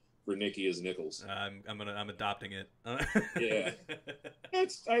Nikki is Nichols. I'm adopting it. Yeah.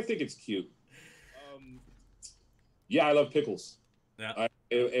 I think it's cute. Yeah, I love pickles. Yeah. I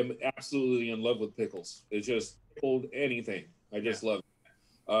am absolutely in love with pickles. It's just pickled anything. I just love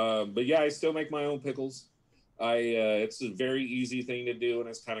it. But yeah, I still make my own pickles. It's a very easy thing to do, and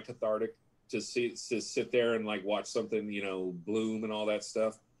it's kind of cathartic to sit there and like watch something, you know, bloom and all that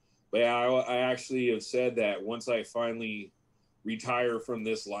stuff. But yeah, I actually have said that once I finally retire from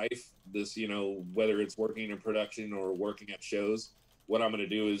this life, this, you know, whether it's working in production or working at shows, what I'm going to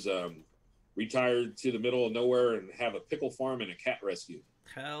do is retire to the middle of nowhere and have a pickle farm and a cat rescue.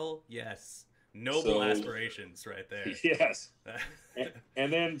 Hell yes. Noble aspirations right there. Yes.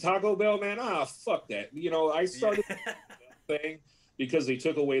 and then Taco Bell, man, fuck that. You know, I started thing because they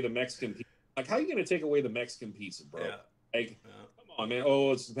took away the Mexican pizza. Like, how are you going to take away the Mexican pizza, bro? Yeah. Like, come on, man.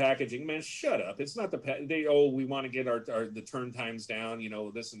 Oh, it's the packaging, man. Shut up. It's not we want to get our the turn times down, you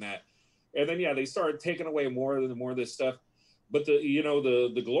know, this and that. And then they started taking away more of this stuff. But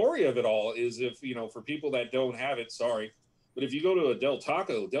the glory of it all is if, you know, for people that don't have it, sorry, but if you go to a Del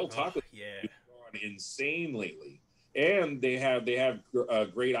Taco has gone insane lately, and they have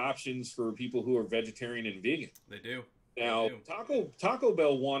great options for people who are vegetarian and vegan. They do. Now, Taco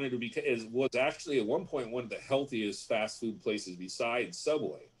Bell was actually at one point one of the healthiest fast food places besides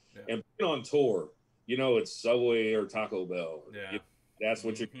Subway. Yeah. And being on tour, you know, it's Subway or Taco Bell. Yeah. That's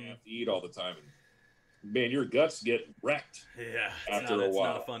what you're gonna have to eat all the time. And, man, your guts get wrecked. Yeah. After a while. It's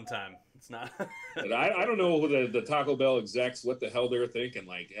not a fun time. It's not. But I don't know who the Taco Bell execs, what the hell they're thinking.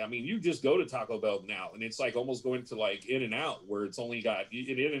 Like, I mean, you just go to Taco Bell now, and it's like almost going to like In-N-Out, where it's only got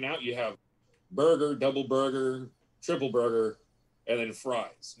in In-N-Out you have burger, double burger, triple burger, and then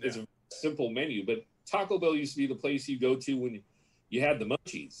fries. Yeah. It's a simple menu, but Taco Bell used to be the place you go to when you had the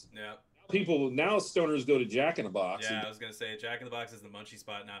munchies. Yeah. Now stoners go to Jack in the Box. Yeah, I was gonna say Jack in the Box is the munchie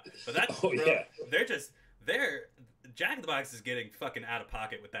spot now, but that's they're Jack in the Box is getting fucking out of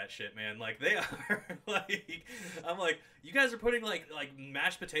pocket with that shit, man. Like they are like, I'm like, you guys are putting like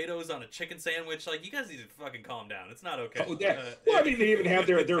mashed potatoes on a chicken sandwich. Like you guys need to fucking calm down. It's not okay. Oh, yeah. Well, I mean, they even have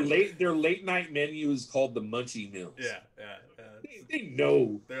their late night menus called the Munchie Meals. Yeah. They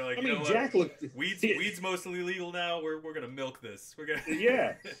know. They're like, I mean, Jack looked weed's mostly legal now. We're gonna milk this. We're gonna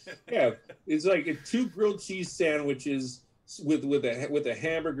yeah. It's like 2 grilled cheese sandwiches with a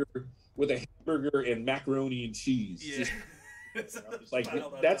hamburger and macaroni and cheese. Yeah. Just, like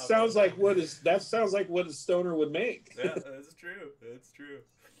that sounds like what a stoner would make. Yeah, that's true. That's true.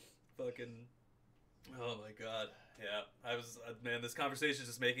 Fucking. Oh my god. Yeah, man, this conversation is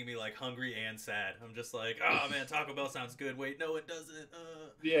just making me like hungry and sad. I'm just like, oh man, Taco Bell sounds good. Wait, no, it doesn't.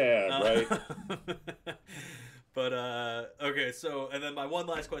 Yeah, right. But okay, so and then my one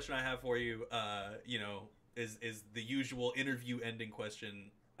last question I have for you, you know, is the usual interview ending question.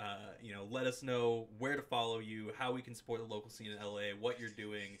 You know, let us know where to follow you, how we can support the local scene in LA, what you're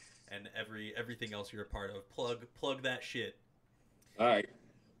doing, and everything else you're a part of. Plug that shit. All right.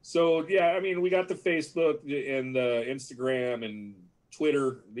 So yeah, I mean, we got the Facebook and the Instagram and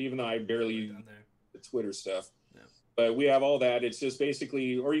Twitter, even though I barely use the Twitter stuff. Yeah. But we have all that. It's just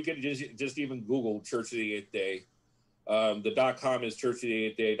basically, or you can just even Google Church of the Eighth Day. The .com is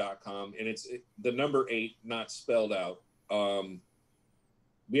churchoftheeighthday.com, and it's the number 8, not spelled out.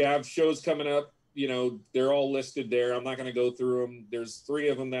 We have shows coming up. you know, they're all listed there. I'm not going to go through them. There's 3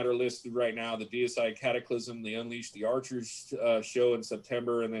 of them that are listed right now: the DSI Cataclysm, the Unleash the Archers show in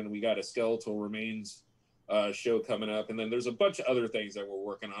September, and then we got a Skeletal Remains show coming up, and then there's a bunch of other things that we're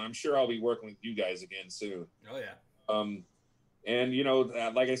working on. I'm sure I'll be working with you guys again soon. Oh yeah. And you know,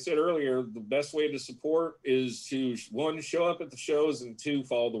 like I said earlier, the best way to support is to, 1, show up at the shows, and 2,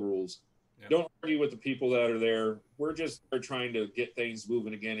 follow the rules. Yep. Don't argue with the people that are there. We're just trying to get things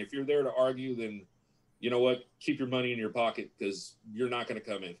moving again. If you're there to argue, then you know what? Keep your money in your pocket, because you're not going to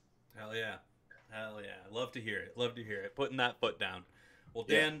come in. Hell yeah. Hell yeah. Love to hear it. Love to hear it. Putting that foot down. Well,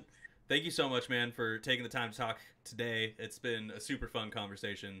 Dan, thank you so much, man, for taking the time to talk today. It's been a super fun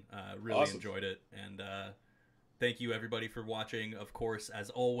conversation. Really awesome. Enjoyed it. And thank you, everybody, for watching. Of course,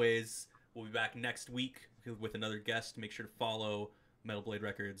 as always, we'll be back next week with another guest. Make sure to follow Metal Blade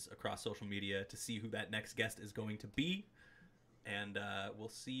Records across social media to see who that next guest is going to be. And we'll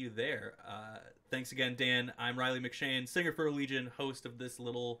see you there. Thanks again, Dan. I'm Riley McShane, singer for Legion, host of this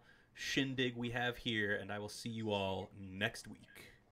little shindig we have here, and I will see you all next week.